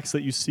syntax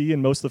that you see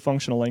in most of the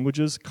functional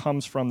languages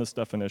comes from this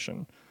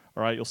definition.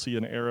 All right, you'll see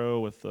an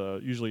arrow with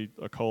usually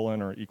a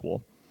colon or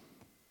equal.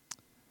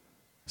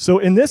 So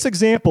in this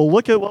example,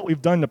 look at what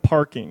we've done to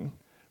parking.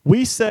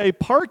 We say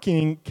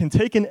parking can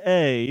take an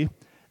A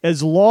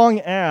as long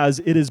as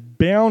it is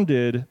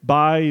bounded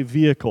by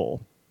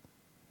vehicle.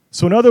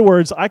 So in other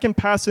words, I can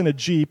pass in a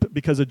Jeep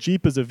because a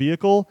Jeep is a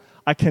vehicle.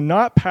 I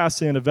cannot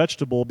pass in a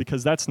vegetable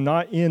because that's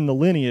not in the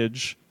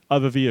lineage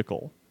of a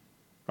vehicle.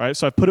 All right,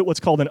 so I put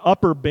what's called an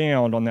upper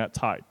bound on that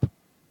type.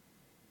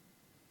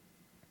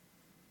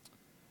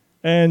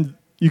 And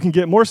you can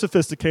get more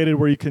sophisticated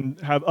where you can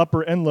have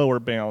upper and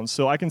lower bounds.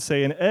 So I can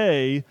say an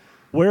A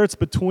where it's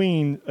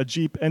between a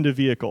Jeep and a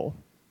vehicle.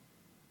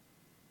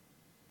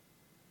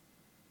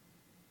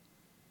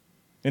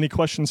 Any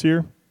questions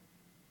here?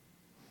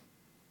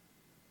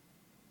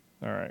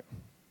 All right.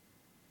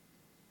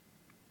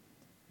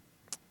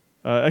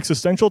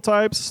 Existential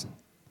types.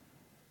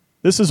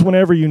 This is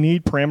whenever you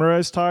need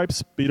parameterized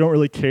types, but you don't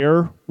really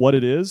care what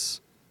it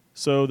is.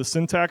 So the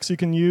syntax you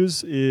can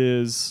use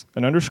is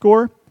an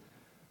underscore.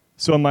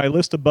 So in my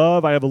list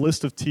above, I have a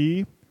list of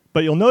T,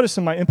 but you'll notice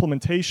in my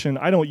implementation,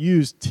 I don't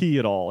use T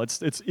at all.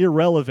 It's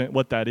irrelevant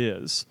what that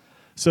is.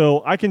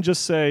 So I can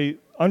just say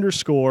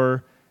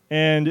underscore,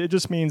 and it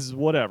just means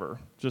whatever.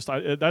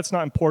 That's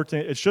not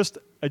important. It's just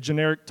a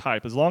generic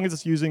type. As long as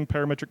it's using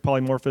parametric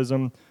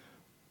polymorphism,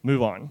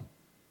 move on.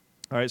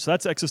 All right, so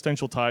that's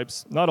existential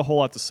types. Not a whole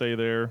lot to say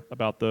there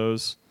about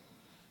those.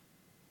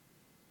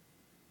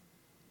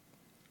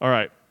 All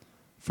right,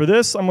 for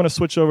this, I'm going to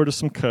switch over to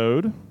some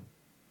code.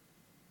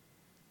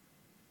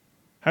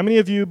 How many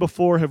of you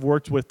before have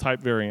worked with type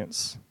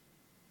variance?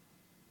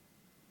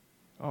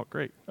 Oh,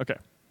 great. Okay,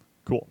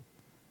 cool.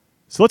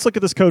 So let's look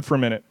at this code for a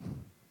minute.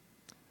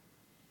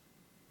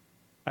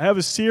 I have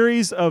a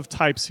series of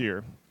types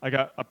here. I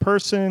got a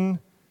person,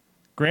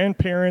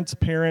 grandparent,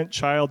 parent,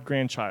 child,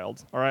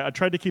 grandchild. All right, I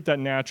tried to keep that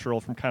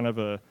natural from kind of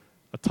a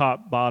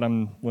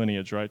top-bottom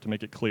lineage, right, to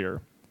make it clear.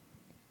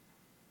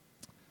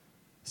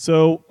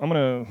 So I'm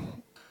going to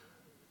put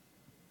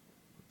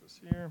this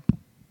here.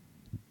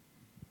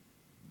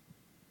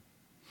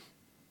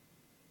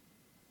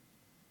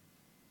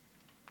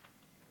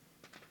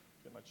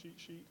 Get my cheat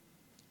sheet.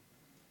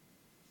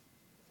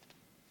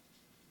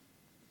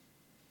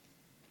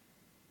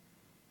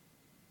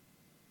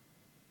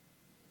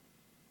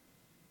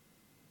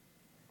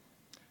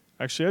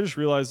 Actually, I just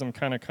realized I'm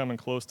kind of coming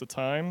close to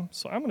time,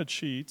 so I'm going to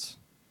cheat.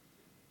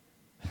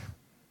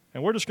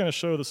 And we're just going to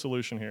show the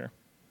solution here.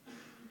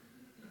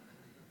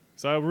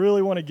 So I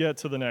really want to get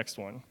to the next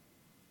one.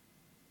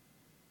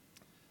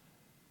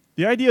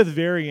 The idea of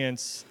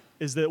variance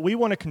is that we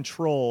want to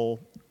control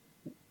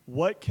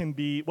what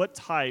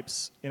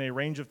types in a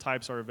range of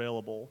types are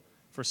available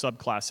for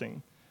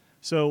subclassing.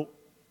 So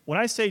when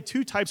I say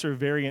two types are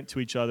variant to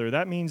each other,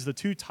 that means the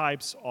two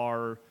types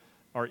are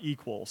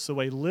equal. So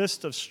a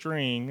list of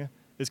string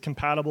is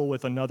compatible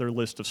with another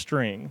list of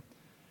string.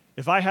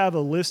 If I have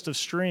a list of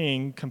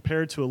string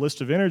compared to a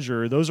list of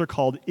integer, those are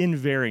called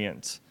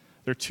invariant.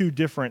 They're two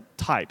different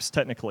types,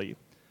 technically.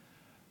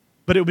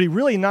 But it would be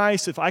really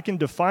nice if I can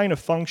define a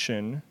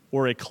function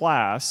or a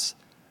class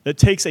that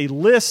takes a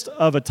list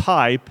of a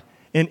type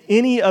and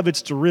any of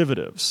its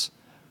derivatives.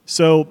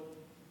 So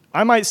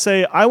I might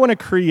say I want to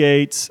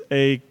create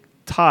a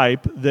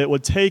type that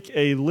would take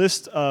a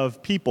list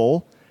of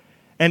people,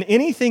 and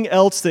anything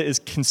else that is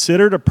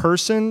considered a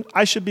person,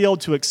 I should be able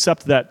to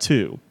accept that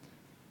too.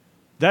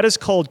 That is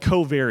called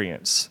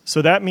covariance.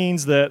 So that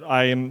means that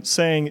I am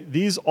saying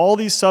all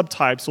these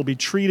subtypes will be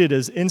treated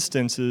as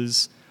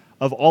instances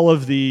of all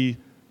of the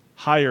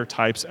higher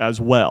types as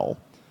well.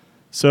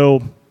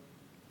 So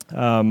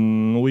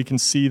we can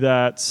see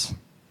that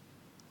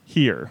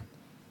here.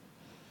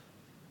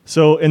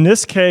 So in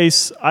this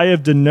case, I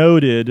have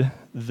denoted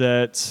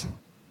that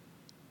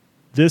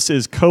this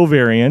is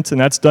covariant, and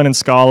that's done in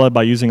Scala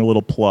by using a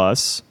little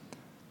plus.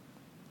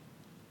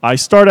 I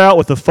start out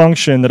with a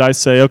function that I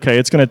say, okay,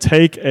 it's going to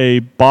take a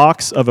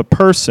box of a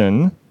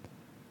person,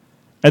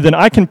 and then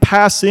I can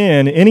pass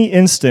in any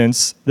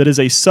instance that is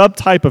a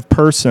subtype of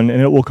person, and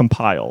it will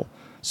compile.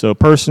 So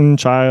person,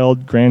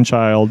 child,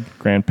 grandchild,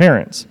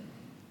 grandparents.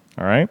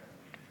 All right?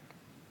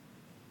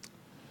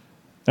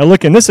 Now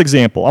look, in this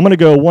example, I'm going to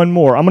go one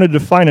more. I'm going to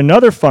define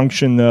another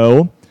function,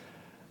 though,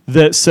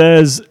 that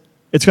says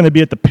it's going to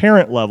be at the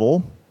parent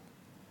level.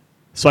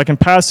 So I can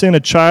pass in a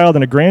child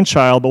and a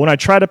grandchild, but when I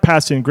try to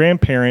pass in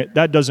grandparent,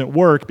 that doesn't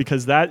work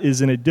because that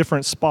is in a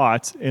different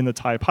spot in the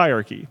type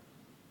hierarchy.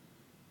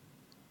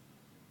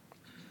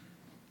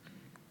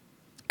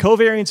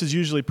 Covariance is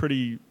usually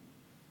pretty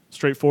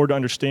straightforward to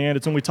understand.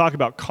 It's when we talk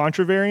about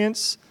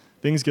contravariance,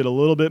 things get a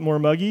little bit more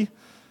muggy.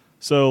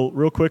 So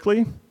real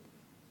quickly,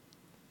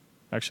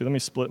 actually let me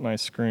split my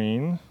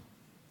screen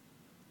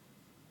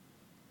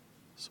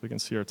so we can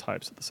see our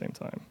types at the same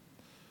time.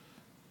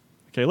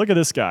 Okay, look at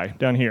this guy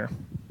down here.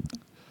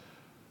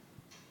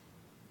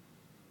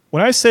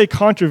 When I say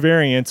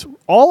contravariant,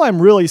 all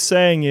I'm really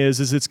saying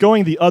is it's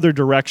going the other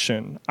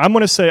direction. I'm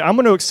going to say I'm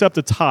going to accept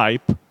a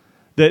type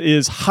that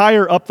is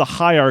higher up the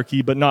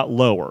hierarchy but not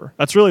lower.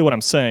 That's really what I'm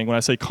saying when I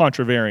say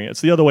contravariant.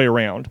 It's the other way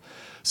around.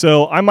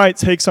 So I might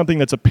take something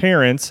that's a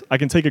parent, I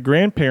can take a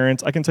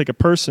grandparent, I can take a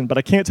person, but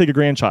I can't take a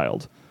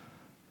grandchild.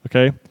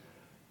 Okay?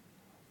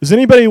 Does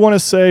anybody want to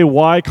say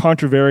why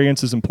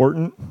contravariance is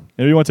important?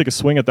 Anybody want to take a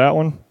swing at that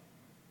one?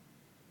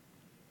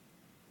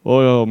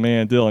 Oh,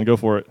 man, Dylan, go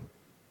for it.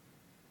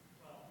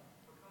 Well,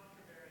 for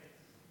contravariance,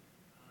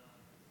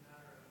 it's a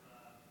matter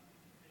of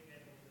being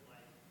able to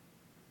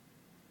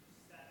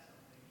set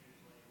something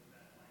usually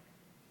that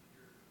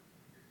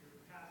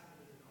you're passing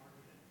as an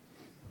argument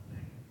to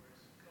something,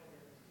 whereas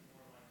covariance is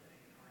more like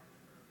getting an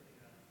argument or getting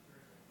a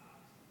variable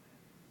out of something.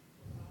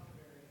 So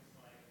contravariance,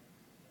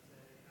 let's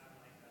say you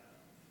have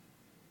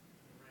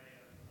an array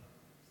of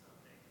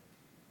something,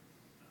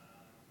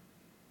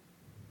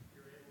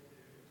 you're able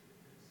to,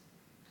 if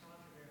it's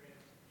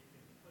contravariant, you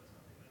can put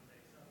something that's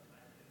a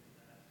subtype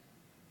into that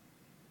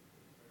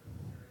particular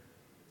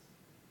variable.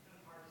 It's kind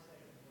of hard to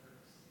say in words.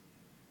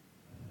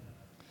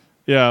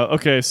 Yeah,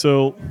 okay,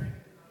 so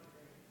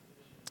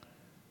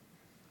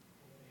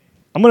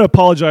I'm going to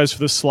apologize for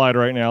this slide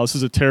right now. This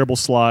is a terrible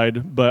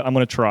slide, but I'm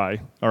going to try,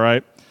 all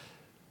right?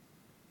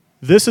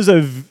 This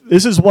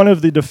is one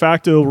of the de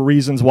facto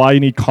reasons why you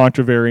need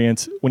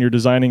contravariant when you're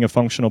designing a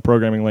functional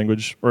programming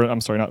language, or I'm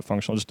sorry, not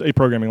functional, just a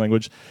programming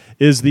language,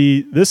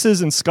 this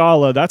is in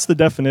Scala, that's the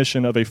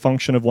definition of a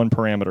function of one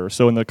parameter.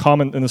 So in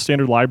the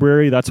standard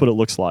library, that's what it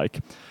looks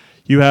like.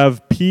 You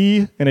have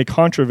P in a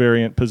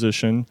contravariant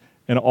position,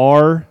 and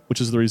R, which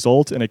is the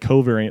result, in a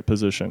covariant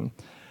position.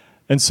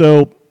 And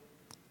so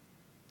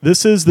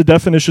this is the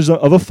definition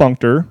of a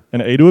functor,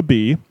 an A to a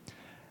B.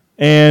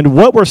 And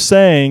what we're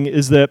saying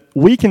is that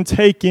we can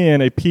take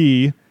in a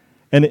P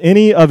and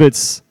any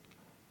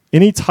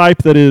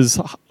type that is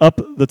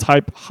up the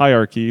type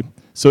hierarchy,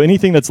 so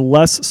anything that's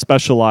less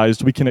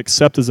specialized, we can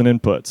accept as an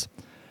input.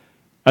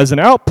 As an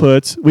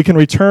output, we can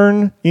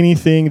return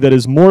anything that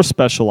is more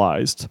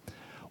specialized.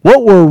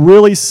 What we're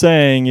really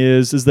saying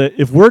is that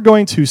if we're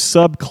going to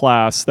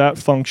subclass that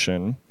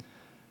function,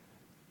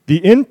 the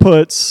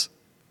inputs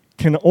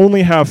can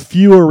only have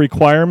fewer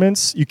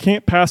requirements. You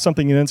can't pass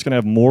something in that's going to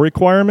have more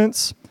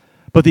requirements,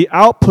 but the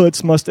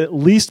outputs must at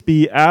least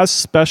be as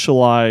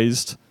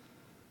specialized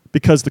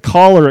because the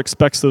caller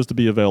expects those to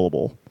be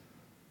available.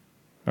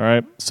 All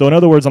right? So in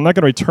other words, I'm not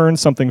going to return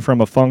something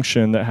from a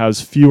function that has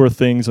fewer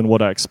things than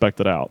what I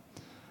expected out.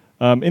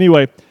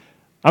 Anyway,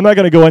 I'm not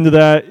going to go into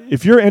that.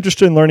 If you're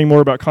interested in learning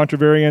more about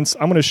contravariance,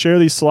 I'm going to share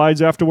these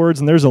slides afterwards,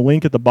 and there's a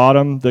link at the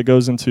bottom that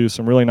goes into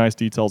some really nice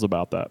details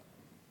about that.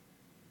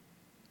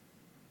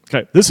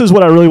 Okay, this is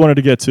what I really wanted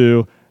to get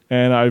to,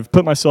 and I've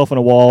put myself on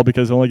a wall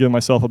because I only give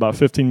myself about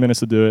 15 minutes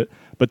to do it,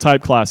 but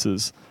type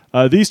classes.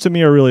 These to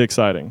me are really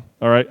exciting,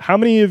 all right? How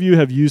many of you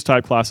have used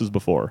type classes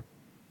before?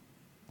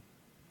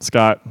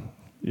 Scott?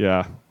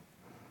 Yeah.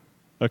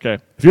 Okay,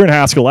 if you're in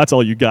Haskell, that's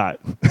all you got.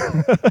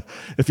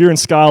 If you're in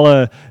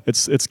Scala,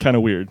 it's kind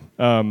of weird.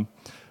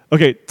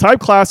 Okay, type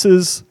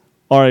classes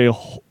are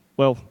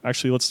well,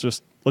 actually, let's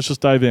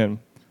just dive in.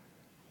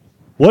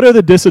 What are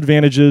the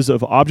disadvantages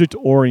of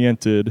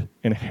object-oriented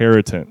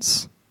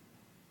inheritance?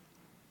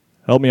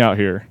 Help me out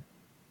here.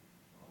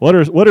 What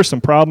are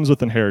some problems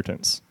with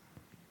inheritance?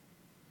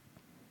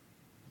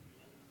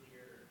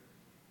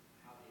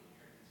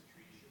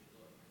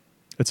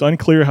 It's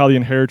unclear how the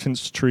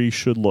inheritance tree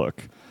should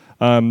look.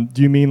 Do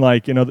you mean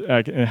like, you know,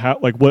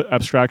 like what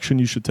abstraction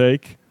you should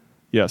take?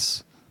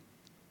 Yes.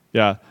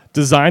 Yeah.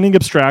 Designing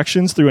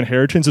abstractions through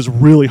inheritance is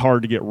really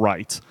hard to get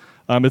right.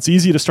 It's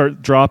easy to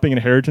start dropping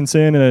inheritance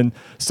in, and then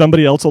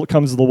somebody else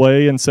comes the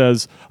way and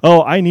says,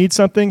 oh, I need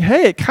something.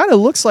 Hey, it kind of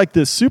looks like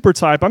this super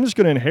type. I'm just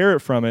going to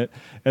inherit from it.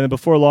 And then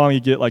before long,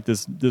 you get like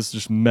this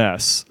just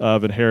mess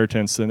of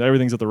inheritance, and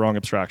everything's at the wrong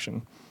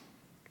abstraction.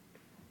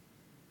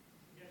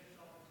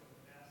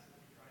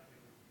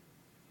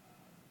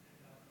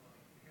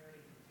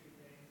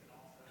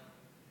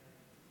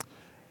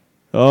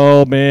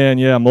 Oh man,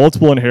 yeah,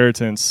 multiple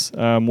inheritance,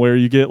 where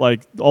you get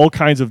like all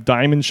kinds of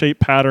diamond-shaped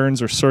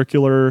patterns or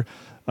circular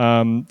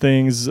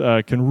things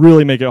can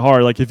really make it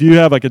hard. Like if you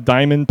have like a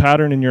diamond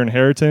pattern in your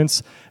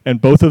inheritance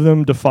and both of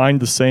them define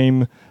the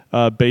same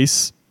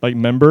base like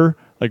member,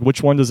 like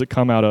which one does it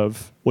come out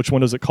of? Which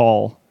one does it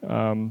call?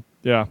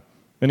 Yeah.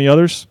 Any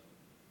others?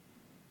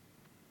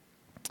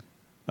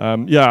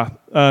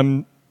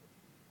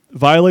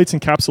 Violates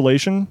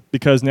encapsulation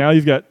because now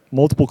you've got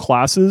multiple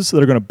classes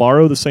that are going to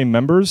borrow the same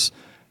members.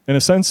 In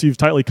a sense, you've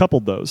tightly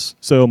coupled those.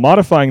 So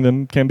modifying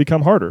them can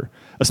become harder,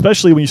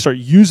 especially when you start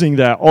using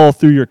that all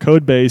through your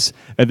code base,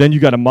 and then you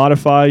got to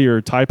modify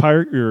your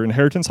your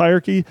inheritance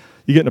hierarchy.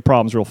 You get into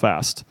problems real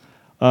fast.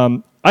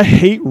 I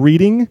hate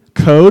reading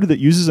code that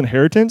uses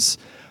inheritance.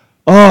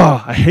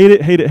 Oh, I hate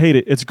it, hate it, hate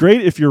it. It's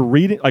great if you're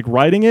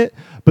writing it,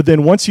 but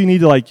then once you need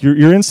to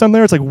you're in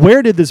somewhere, it's like,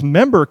 where did this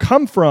member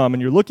come from?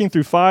 And you're looking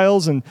through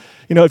files, and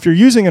if you're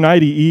using an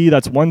IDE,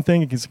 that's one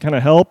thing. It can kind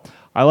of help.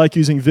 I like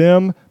using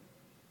Vim.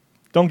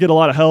 Don't get a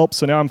lot of help,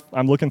 so now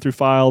I'm looking through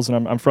files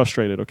and I'm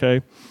frustrated.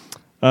 Okay.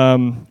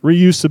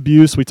 Reuse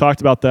abuse. We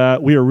talked about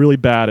that. We are really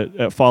bad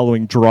at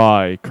following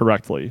dry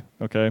correctly.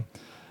 Okay.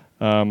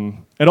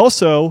 And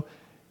also,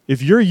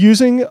 if you're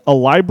using a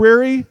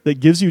library that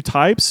gives you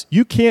types,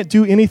 you can't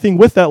do anything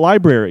with that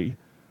library,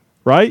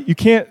 right? You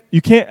can't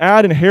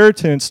add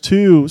inheritance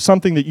to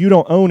something that you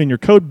don't own in your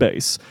code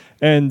base.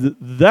 And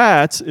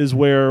that is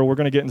where we're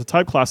going to get into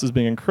type classes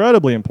being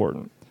incredibly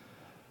important.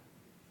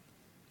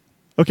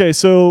 Okay,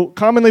 so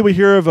commonly we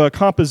hear of a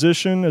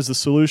composition as the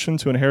solution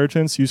to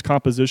inheritance. Use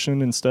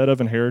composition instead of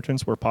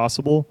inheritance where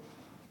possible.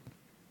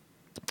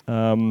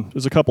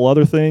 There's a couple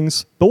other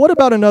things. But what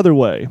about another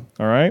way,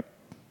 all right?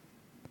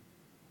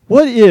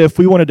 What if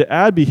we wanted to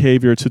add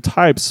behavior to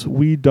types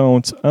we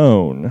don't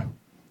own?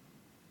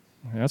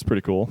 That's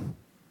pretty cool.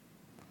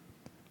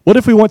 What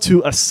if we want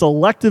to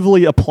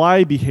selectively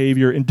apply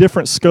behavior in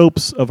different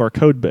scopes of our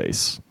code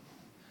base?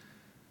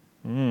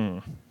 Yeah,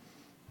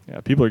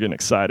 people are getting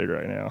excited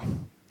right now.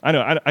 I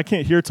know, I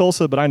can't hear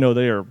Tulsa, but I know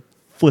they are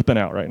flipping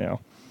out right now.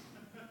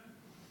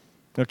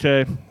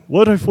 Okay,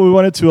 what if we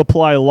wanted to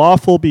apply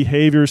lawful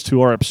behaviors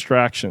to our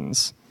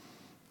abstractions?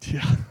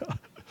 Yeah.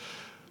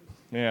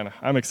 Man,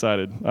 I'm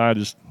excited. I'm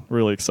just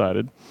really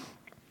excited.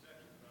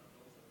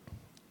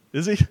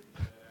 Is he?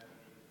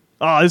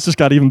 Oh, this just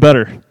got even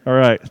better. All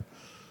right.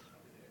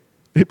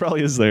 He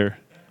probably is there.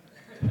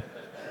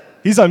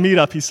 He's on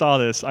Meetup. He saw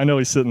this. I know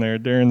he's sitting there.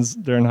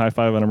 Darren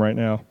high-fiving him right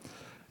now.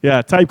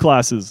 Yeah, type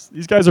classes.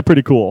 These guys are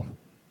pretty cool.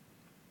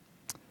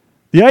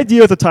 The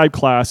idea with a type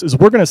class is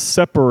we're going to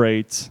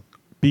separate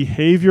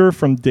behavior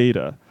from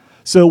data.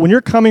 So when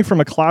you're coming from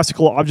a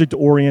classical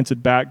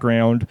object-oriented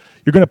background,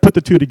 you're going to put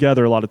the two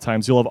together a lot of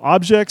times. You'll have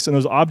objects, and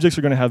those objects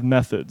are going to have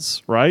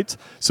methods, right?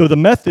 So the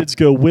methods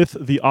go with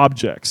the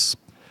objects.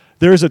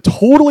 There's a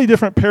totally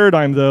different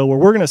paradigm, though, where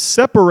we're going to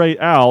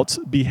separate out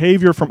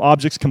behavior from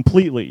objects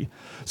completely.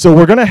 So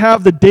we're going to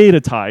have the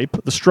data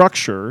type, the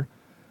structure.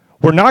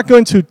 We're not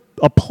going to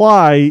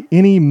apply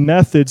any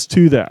methods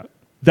to that.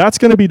 That's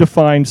going to be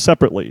defined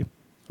separately,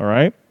 all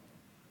right?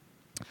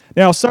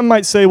 Now, some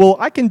might say, well,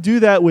 I can do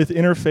that with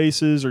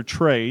interfaces or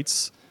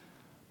traits,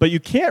 but you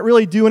can't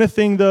really do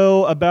anything,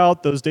 though,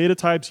 about those data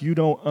types you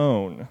don't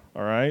own,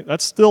 all right?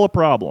 That's still a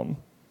problem.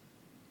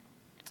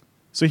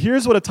 So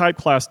here's what a type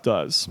class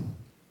does.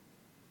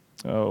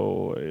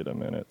 Oh, wait a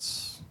minute.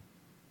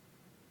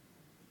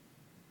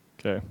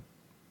 Okay.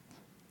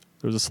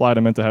 There's a slide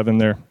I meant to have in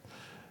there.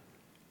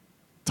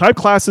 Type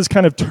classes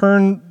kind of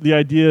turn the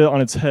idea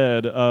on its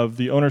head of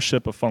the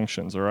ownership of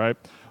functions, all right?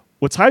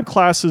 with type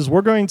classes,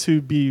 we're going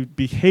to be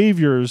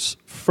behaviors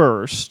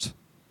first,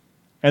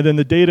 and then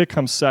the data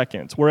comes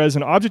second. Whereas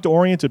in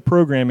object-oriented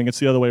programming, it's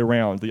the other way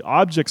around. The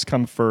objects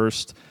come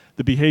first,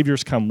 the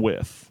behaviors come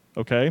with,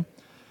 okay?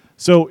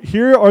 So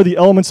here are the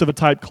elements of a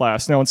type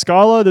class. Now in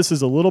Scala, this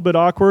is a little bit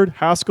awkward.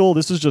 Haskell,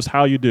 this is just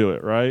how you do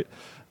it, right?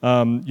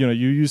 You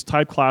use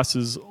type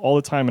classes all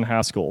the time in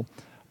Haskell.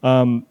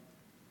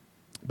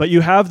 But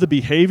you have the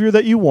behavior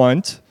that you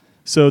want.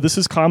 So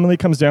this commonly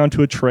comes down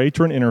to a trait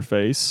or an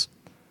interface.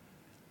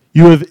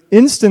 You have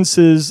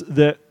instances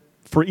that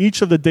for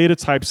each of the data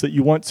types that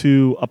you want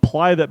to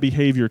apply that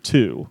behavior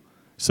to.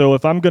 So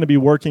if I'm going to be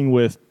working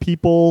with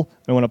people,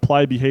 I want to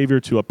apply behavior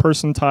to a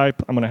person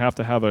type, I'm going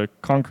to have a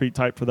concrete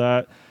type for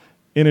that.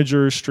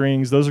 Integers,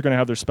 strings, those are going to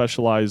have their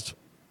specialized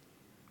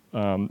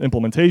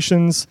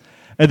implementations.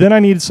 And then I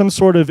need some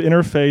sort of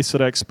interface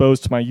that I expose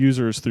to my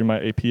users through my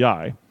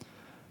API.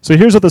 So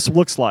here's what this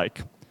looks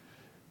like.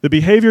 The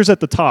behavior's at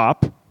the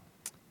top,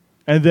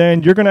 and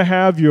then you're going to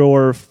have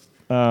your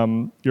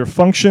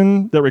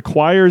function that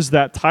requires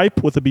that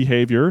type with the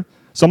behavior.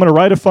 So I'm going to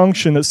write a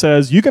function that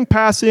says, you can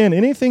pass in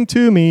anything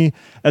to me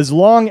as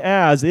long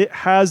as it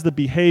has the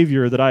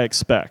behavior that I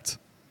expect.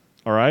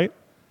 All right?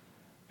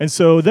 And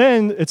so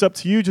then it's up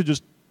to you to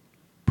just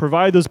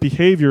provide those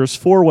behaviors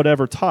for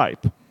whatever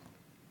type.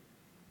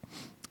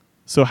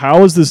 So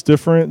how is this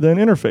different than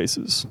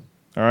interfaces?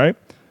 All right?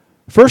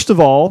 First of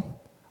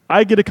all,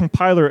 I get a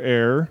compiler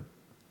error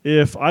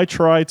if I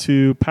try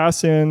to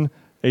pass in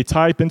a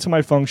type into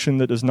my function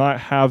that does not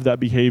have that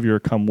behavior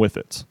come with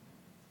it.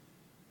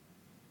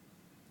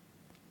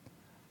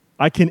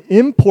 I can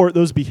import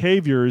those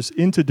behaviors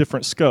into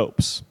different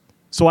scopes.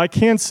 So I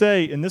can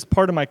say, in this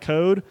part of my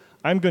code,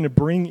 I'm going to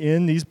bring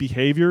in these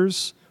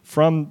behaviors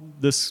from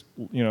this,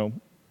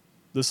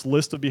 this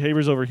list of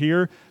behaviors over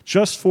here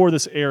just for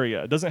this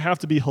area. It doesn't have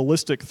to be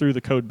holistic through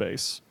the code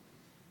base.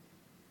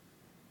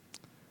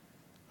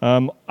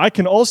 I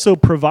can also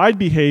provide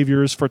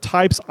behaviors for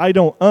types I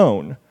don't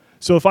own.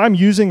 So if I'm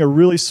using a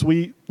really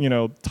sweet,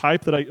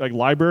 type that like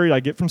library I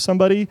get from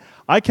somebody,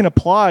 I can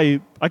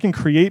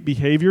create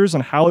behaviors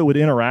on how it would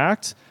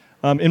interact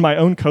in my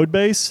own code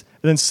base,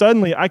 and then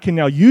suddenly I can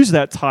now use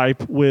that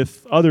type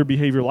with other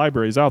behavior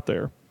libraries out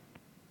there.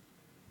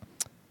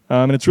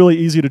 And it's really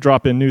easy to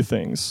drop in new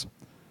things.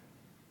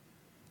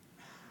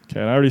 Okay,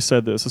 and I already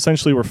said this.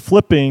 Essentially, we're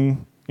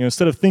flipping,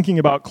 instead of thinking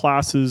about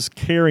classes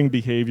carrying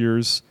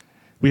behaviors,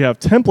 we have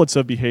templates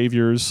of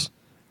behaviors,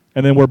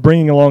 and then we're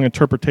bringing along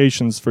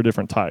interpretations for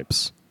different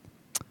types.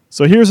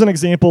 So here's an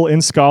example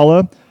in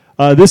Scala.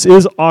 This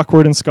is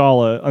awkward in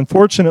Scala.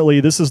 Unfortunately,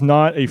 this is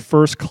not a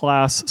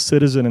first-class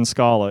citizen in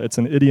Scala. It's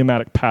an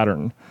idiomatic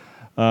pattern.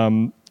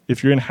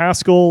 If you're in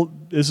Haskell,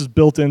 this is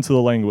built into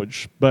the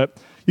language. But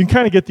you can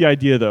kind of get the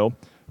idea, though.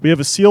 We have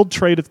a sealed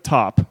trait at the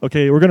top.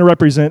 Okay, we're going to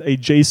represent a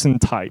JSON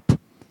type.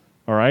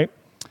 All right?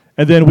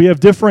 And then we have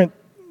different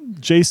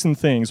JSON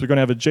things. We're going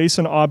to have a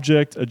JSON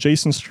object, a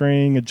JSON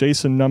string, a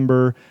JSON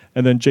number,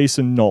 and then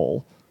JSON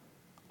null.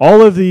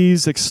 All of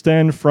these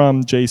extend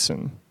from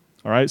JSON.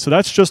 All right, so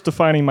that's just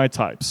defining my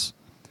types.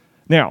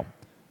 Now,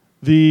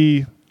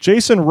 the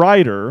JSON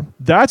writer,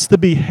 that's the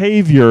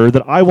behavior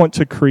that I want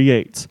to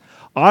create.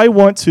 I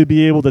want to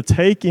be able to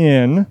take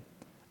in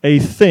a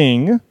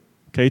thing,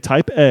 okay,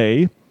 type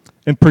A,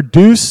 and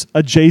produce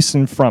a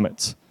JSON from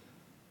it.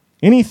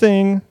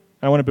 Anything,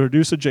 I want to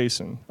produce a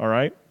JSON, all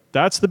right?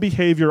 That's the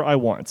behavior I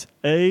want,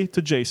 A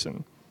to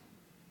JSON.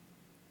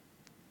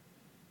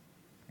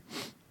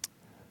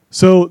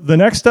 So the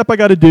next step I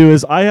got to do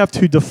is I have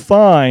to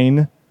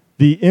define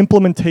the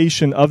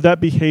implementation of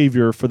that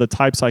behavior for the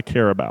types I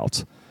care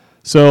about.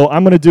 So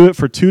I'm going to do it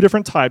for two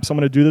different types. I'm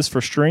going to do this for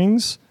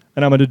strings,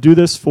 and I'm going to do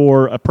this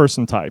for a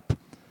person type.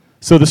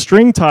 So the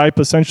string type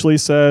essentially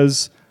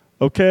says,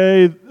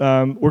 okay,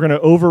 we're going to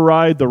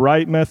override the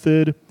write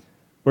method.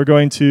 We're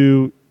going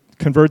to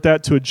convert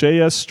that to a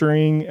JS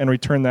string and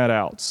return that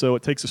out. So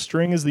it takes a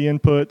string as the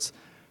input,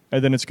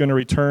 and then it's going to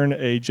return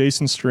a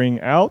JSON string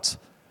out.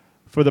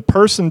 For the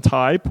person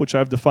type, which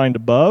I've defined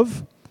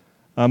above,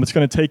 it's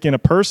going to take in a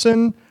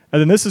person, and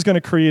then this is going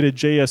to create a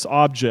JS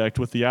object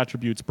with the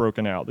attributes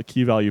broken out, the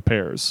key value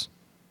pairs.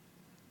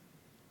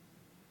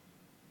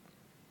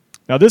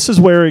 Now this is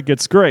where it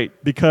gets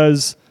great,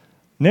 because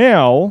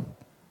now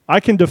I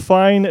can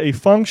define a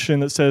function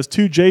that says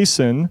to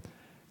JSON,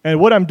 and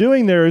what I'm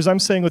doing there is I'm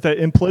saying with that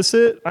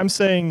implicit, I'm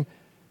saying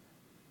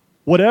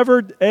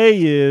whatever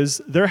A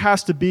is, there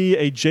has to be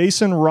a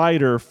JSON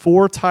writer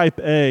for type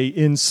A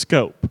in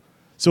scope.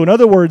 So in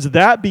other words,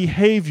 that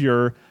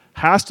behavior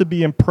has to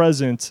be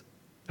present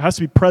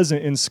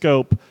in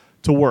scope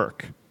to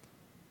work.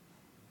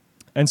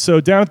 And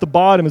so down at the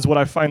bottom is what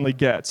I finally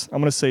get. I'm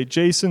going to say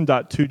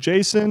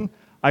JSON.toJSON.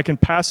 I can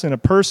pass in a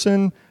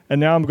person,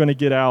 and now I'm going to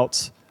get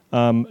out a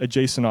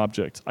JSON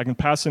object. I can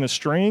pass in a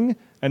string,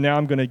 and now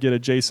I'm going to get a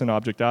JSON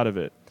object out of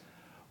it.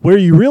 Where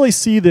you really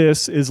see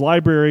this is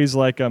libraries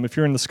like, if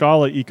you're in the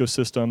Scala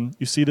ecosystem,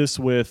 you see this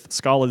with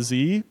Scala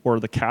Z or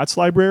the CATS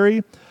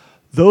library.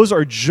 Those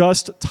are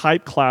just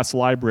type class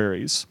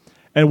libraries.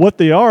 And what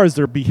they are is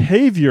they're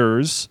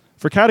behaviors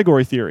for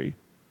category theory.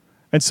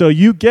 And so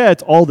you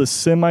get all the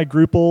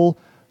semi-grupal,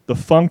 the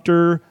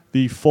functor,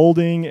 the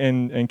folding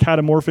and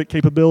catamorphic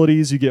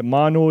capabilities. You get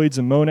monoids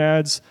and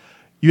monads.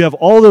 You have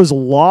all those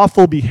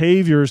lawful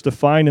behaviors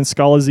defined in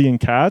Scalzi and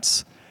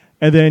Katz.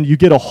 And then you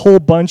get a whole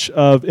bunch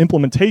of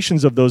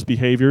implementations of those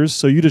behaviors.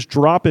 So you just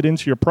drop it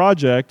into your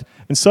project,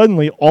 and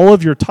suddenly all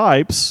of your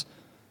types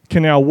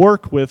can now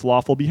work with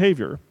lawful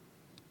behavior.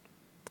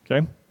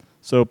 Okay?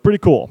 So pretty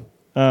cool.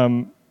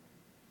 I'm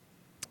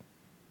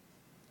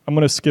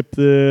going to skip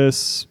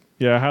this.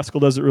 Yeah, Haskell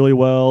does it really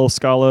well.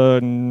 Scala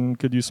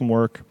could use some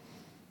work.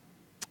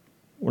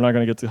 We're not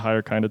going to get to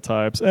higher kind of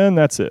types. And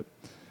that's it.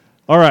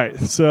 All right,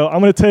 so I'm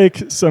going to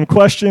take some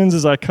questions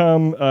as I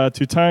come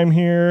to time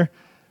here.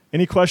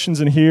 Any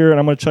questions in here? And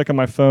I'm going to check on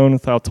my phone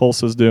with how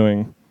Tulsa's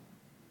doing.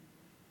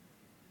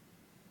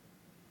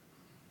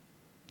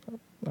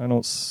 I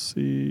don't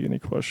see any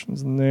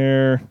questions in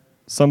there.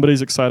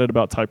 Somebody's excited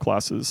about type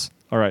classes.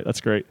 All right,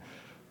 that's great.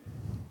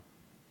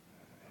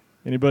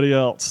 Anybody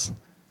else?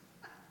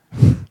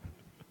 I'm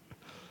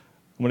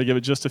going to give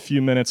it just a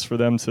few minutes for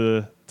them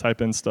to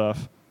type in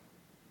stuff.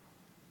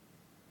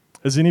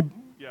 Is any?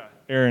 Yeah,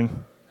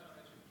 Aaron.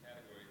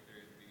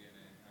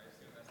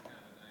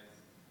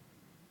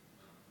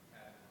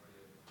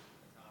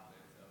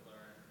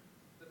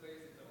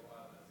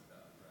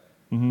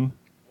 Mm-hmm. What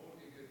would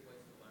be a good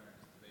place to learn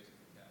the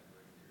basics of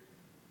category theory?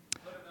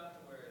 But enough to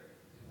where it's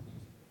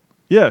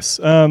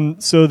useful.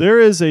 Yes. So there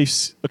is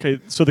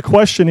okay. So the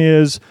question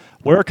is,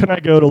 where can I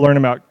go to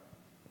learn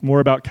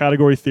more about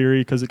category theory?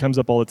 Because it comes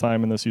up all the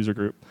time in this user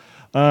group.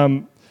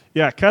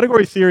 Yeah,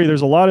 category theory.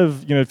 There's a lot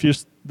of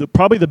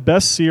probably the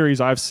best series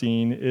I've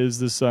seen is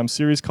this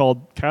series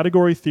called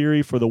Category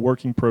Theory for the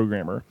Working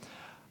Programmer.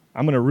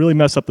 I'm going to really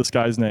mess up this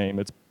guy's name.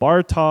 It's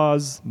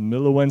Bartosz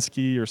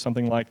Milewski or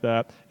something like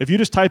that. If you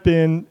just type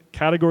in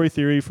category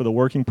theory for the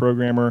working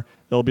programmer,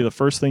 it'll be the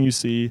first thing you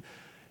see.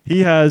 He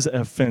has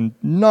a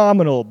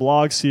phenomenal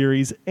blog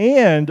series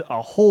and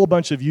a whole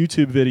bunch of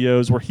YouTube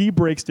videos where he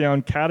breaks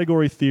down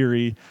category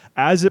theory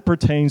as it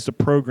pertains to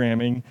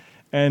programming.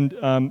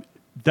 And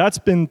that's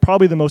been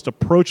probably the most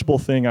approachable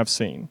thing I've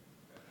seen.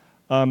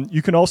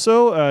 You can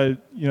also,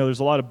 there's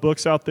a lot of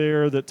books out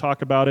there that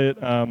talk about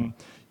it.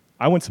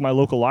 I went to my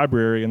local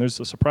library, and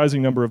there's a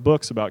surprising number of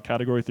books about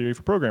category theory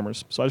for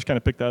programmers. So I just kind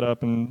of picked that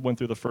up and went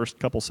through the first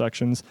couple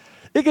sections.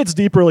 It gets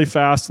deep really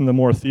fast in the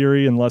more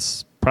theory and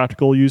less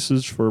practical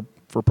uses for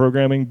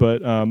programming.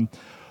 But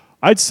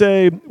I'd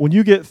say when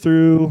you get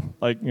through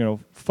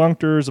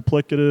functors,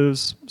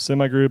 applicatives,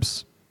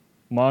 semigroups,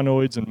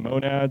 monoids, and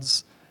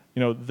monads,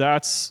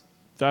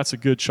 that's a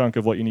good chunk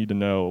of what you need to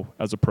know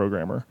as a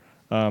programmer.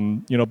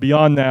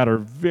 Beyond that are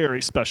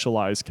very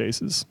specialized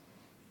cases.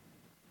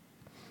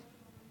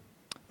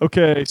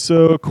 Okay,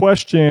 so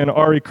question,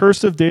 are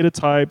recursive data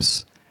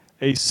types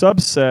a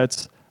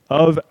subset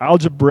of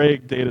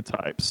algebraic data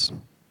types?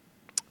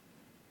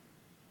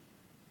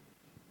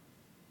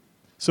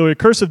 So a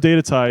recursive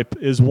data type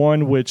is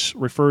one which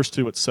refers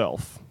to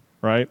itself,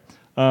 right?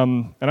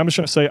 And I'm just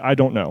going to say I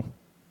don't know.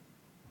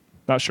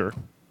 Not sure.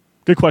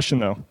 Good question,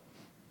 though.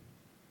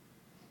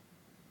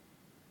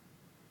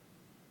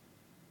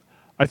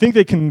 I think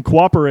they can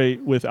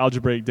cooperate with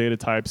algebraic data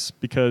types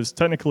because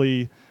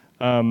technically,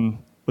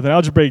 with an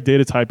algebraic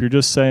data type, you're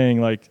just saying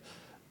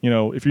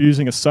if you're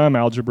using a sum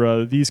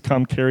algebra, these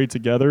come carried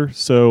together.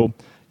 So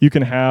you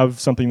can have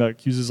something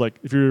that uses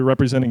if you're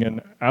representing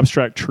an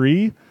abstract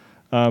tree,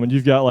 and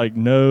you've got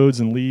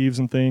nodes and leaves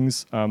and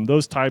things,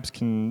 those types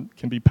can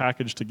be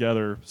packaged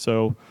together.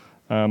 So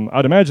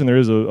I'd imagine there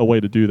is a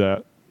way to do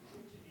that.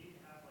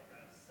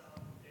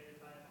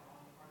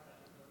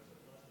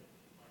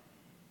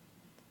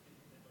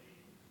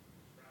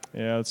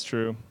 Yeah, that's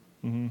true.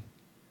 Mm-hmm.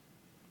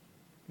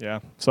 Yeah,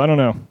 so I don't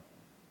know.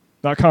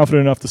 Not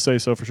confident enough to say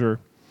so for sure.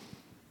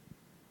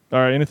 All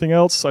right, anything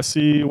else? I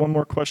see one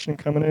more question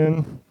coming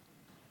in.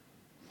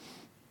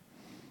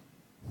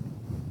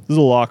 This is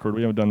a little awkward.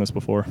 We haven't done this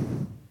before.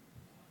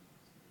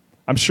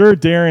 I'm sure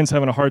Darren's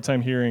having a hard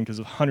time hearing because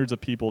of hundreds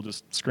of people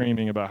just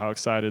screaming about how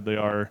excited they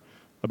are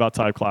about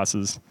type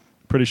classes.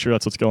 Pretty sure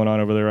that's what's going on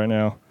over there right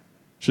now.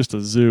 It's just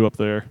a zoo up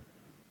there.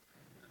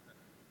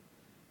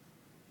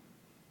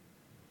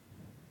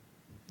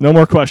 No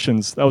more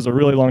questions. That was a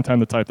really long time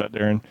to type that,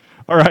 Darren.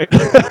 All right.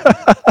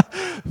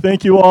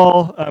 Thank you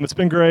all. It's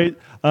been great.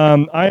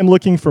 I am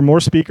looking for more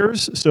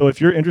speakers, so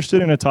if you're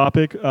interested in a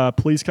topic,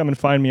 please come and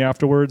find me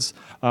afterwards.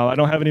 I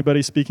don't have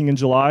anybody speaking in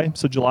July,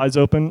 so July's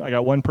open. I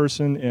got one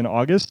person in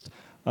August,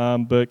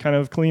 but kind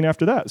of clean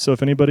after that. So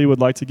if anybody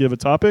would like to give a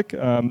topic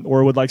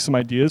or would like some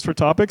ideas for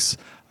topics,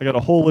 I got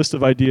a whole list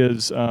of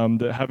ideas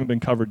that haven't been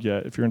covered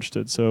yet if you're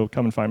interested, so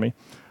come and find me.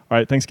 All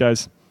right, thanks,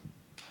 guys.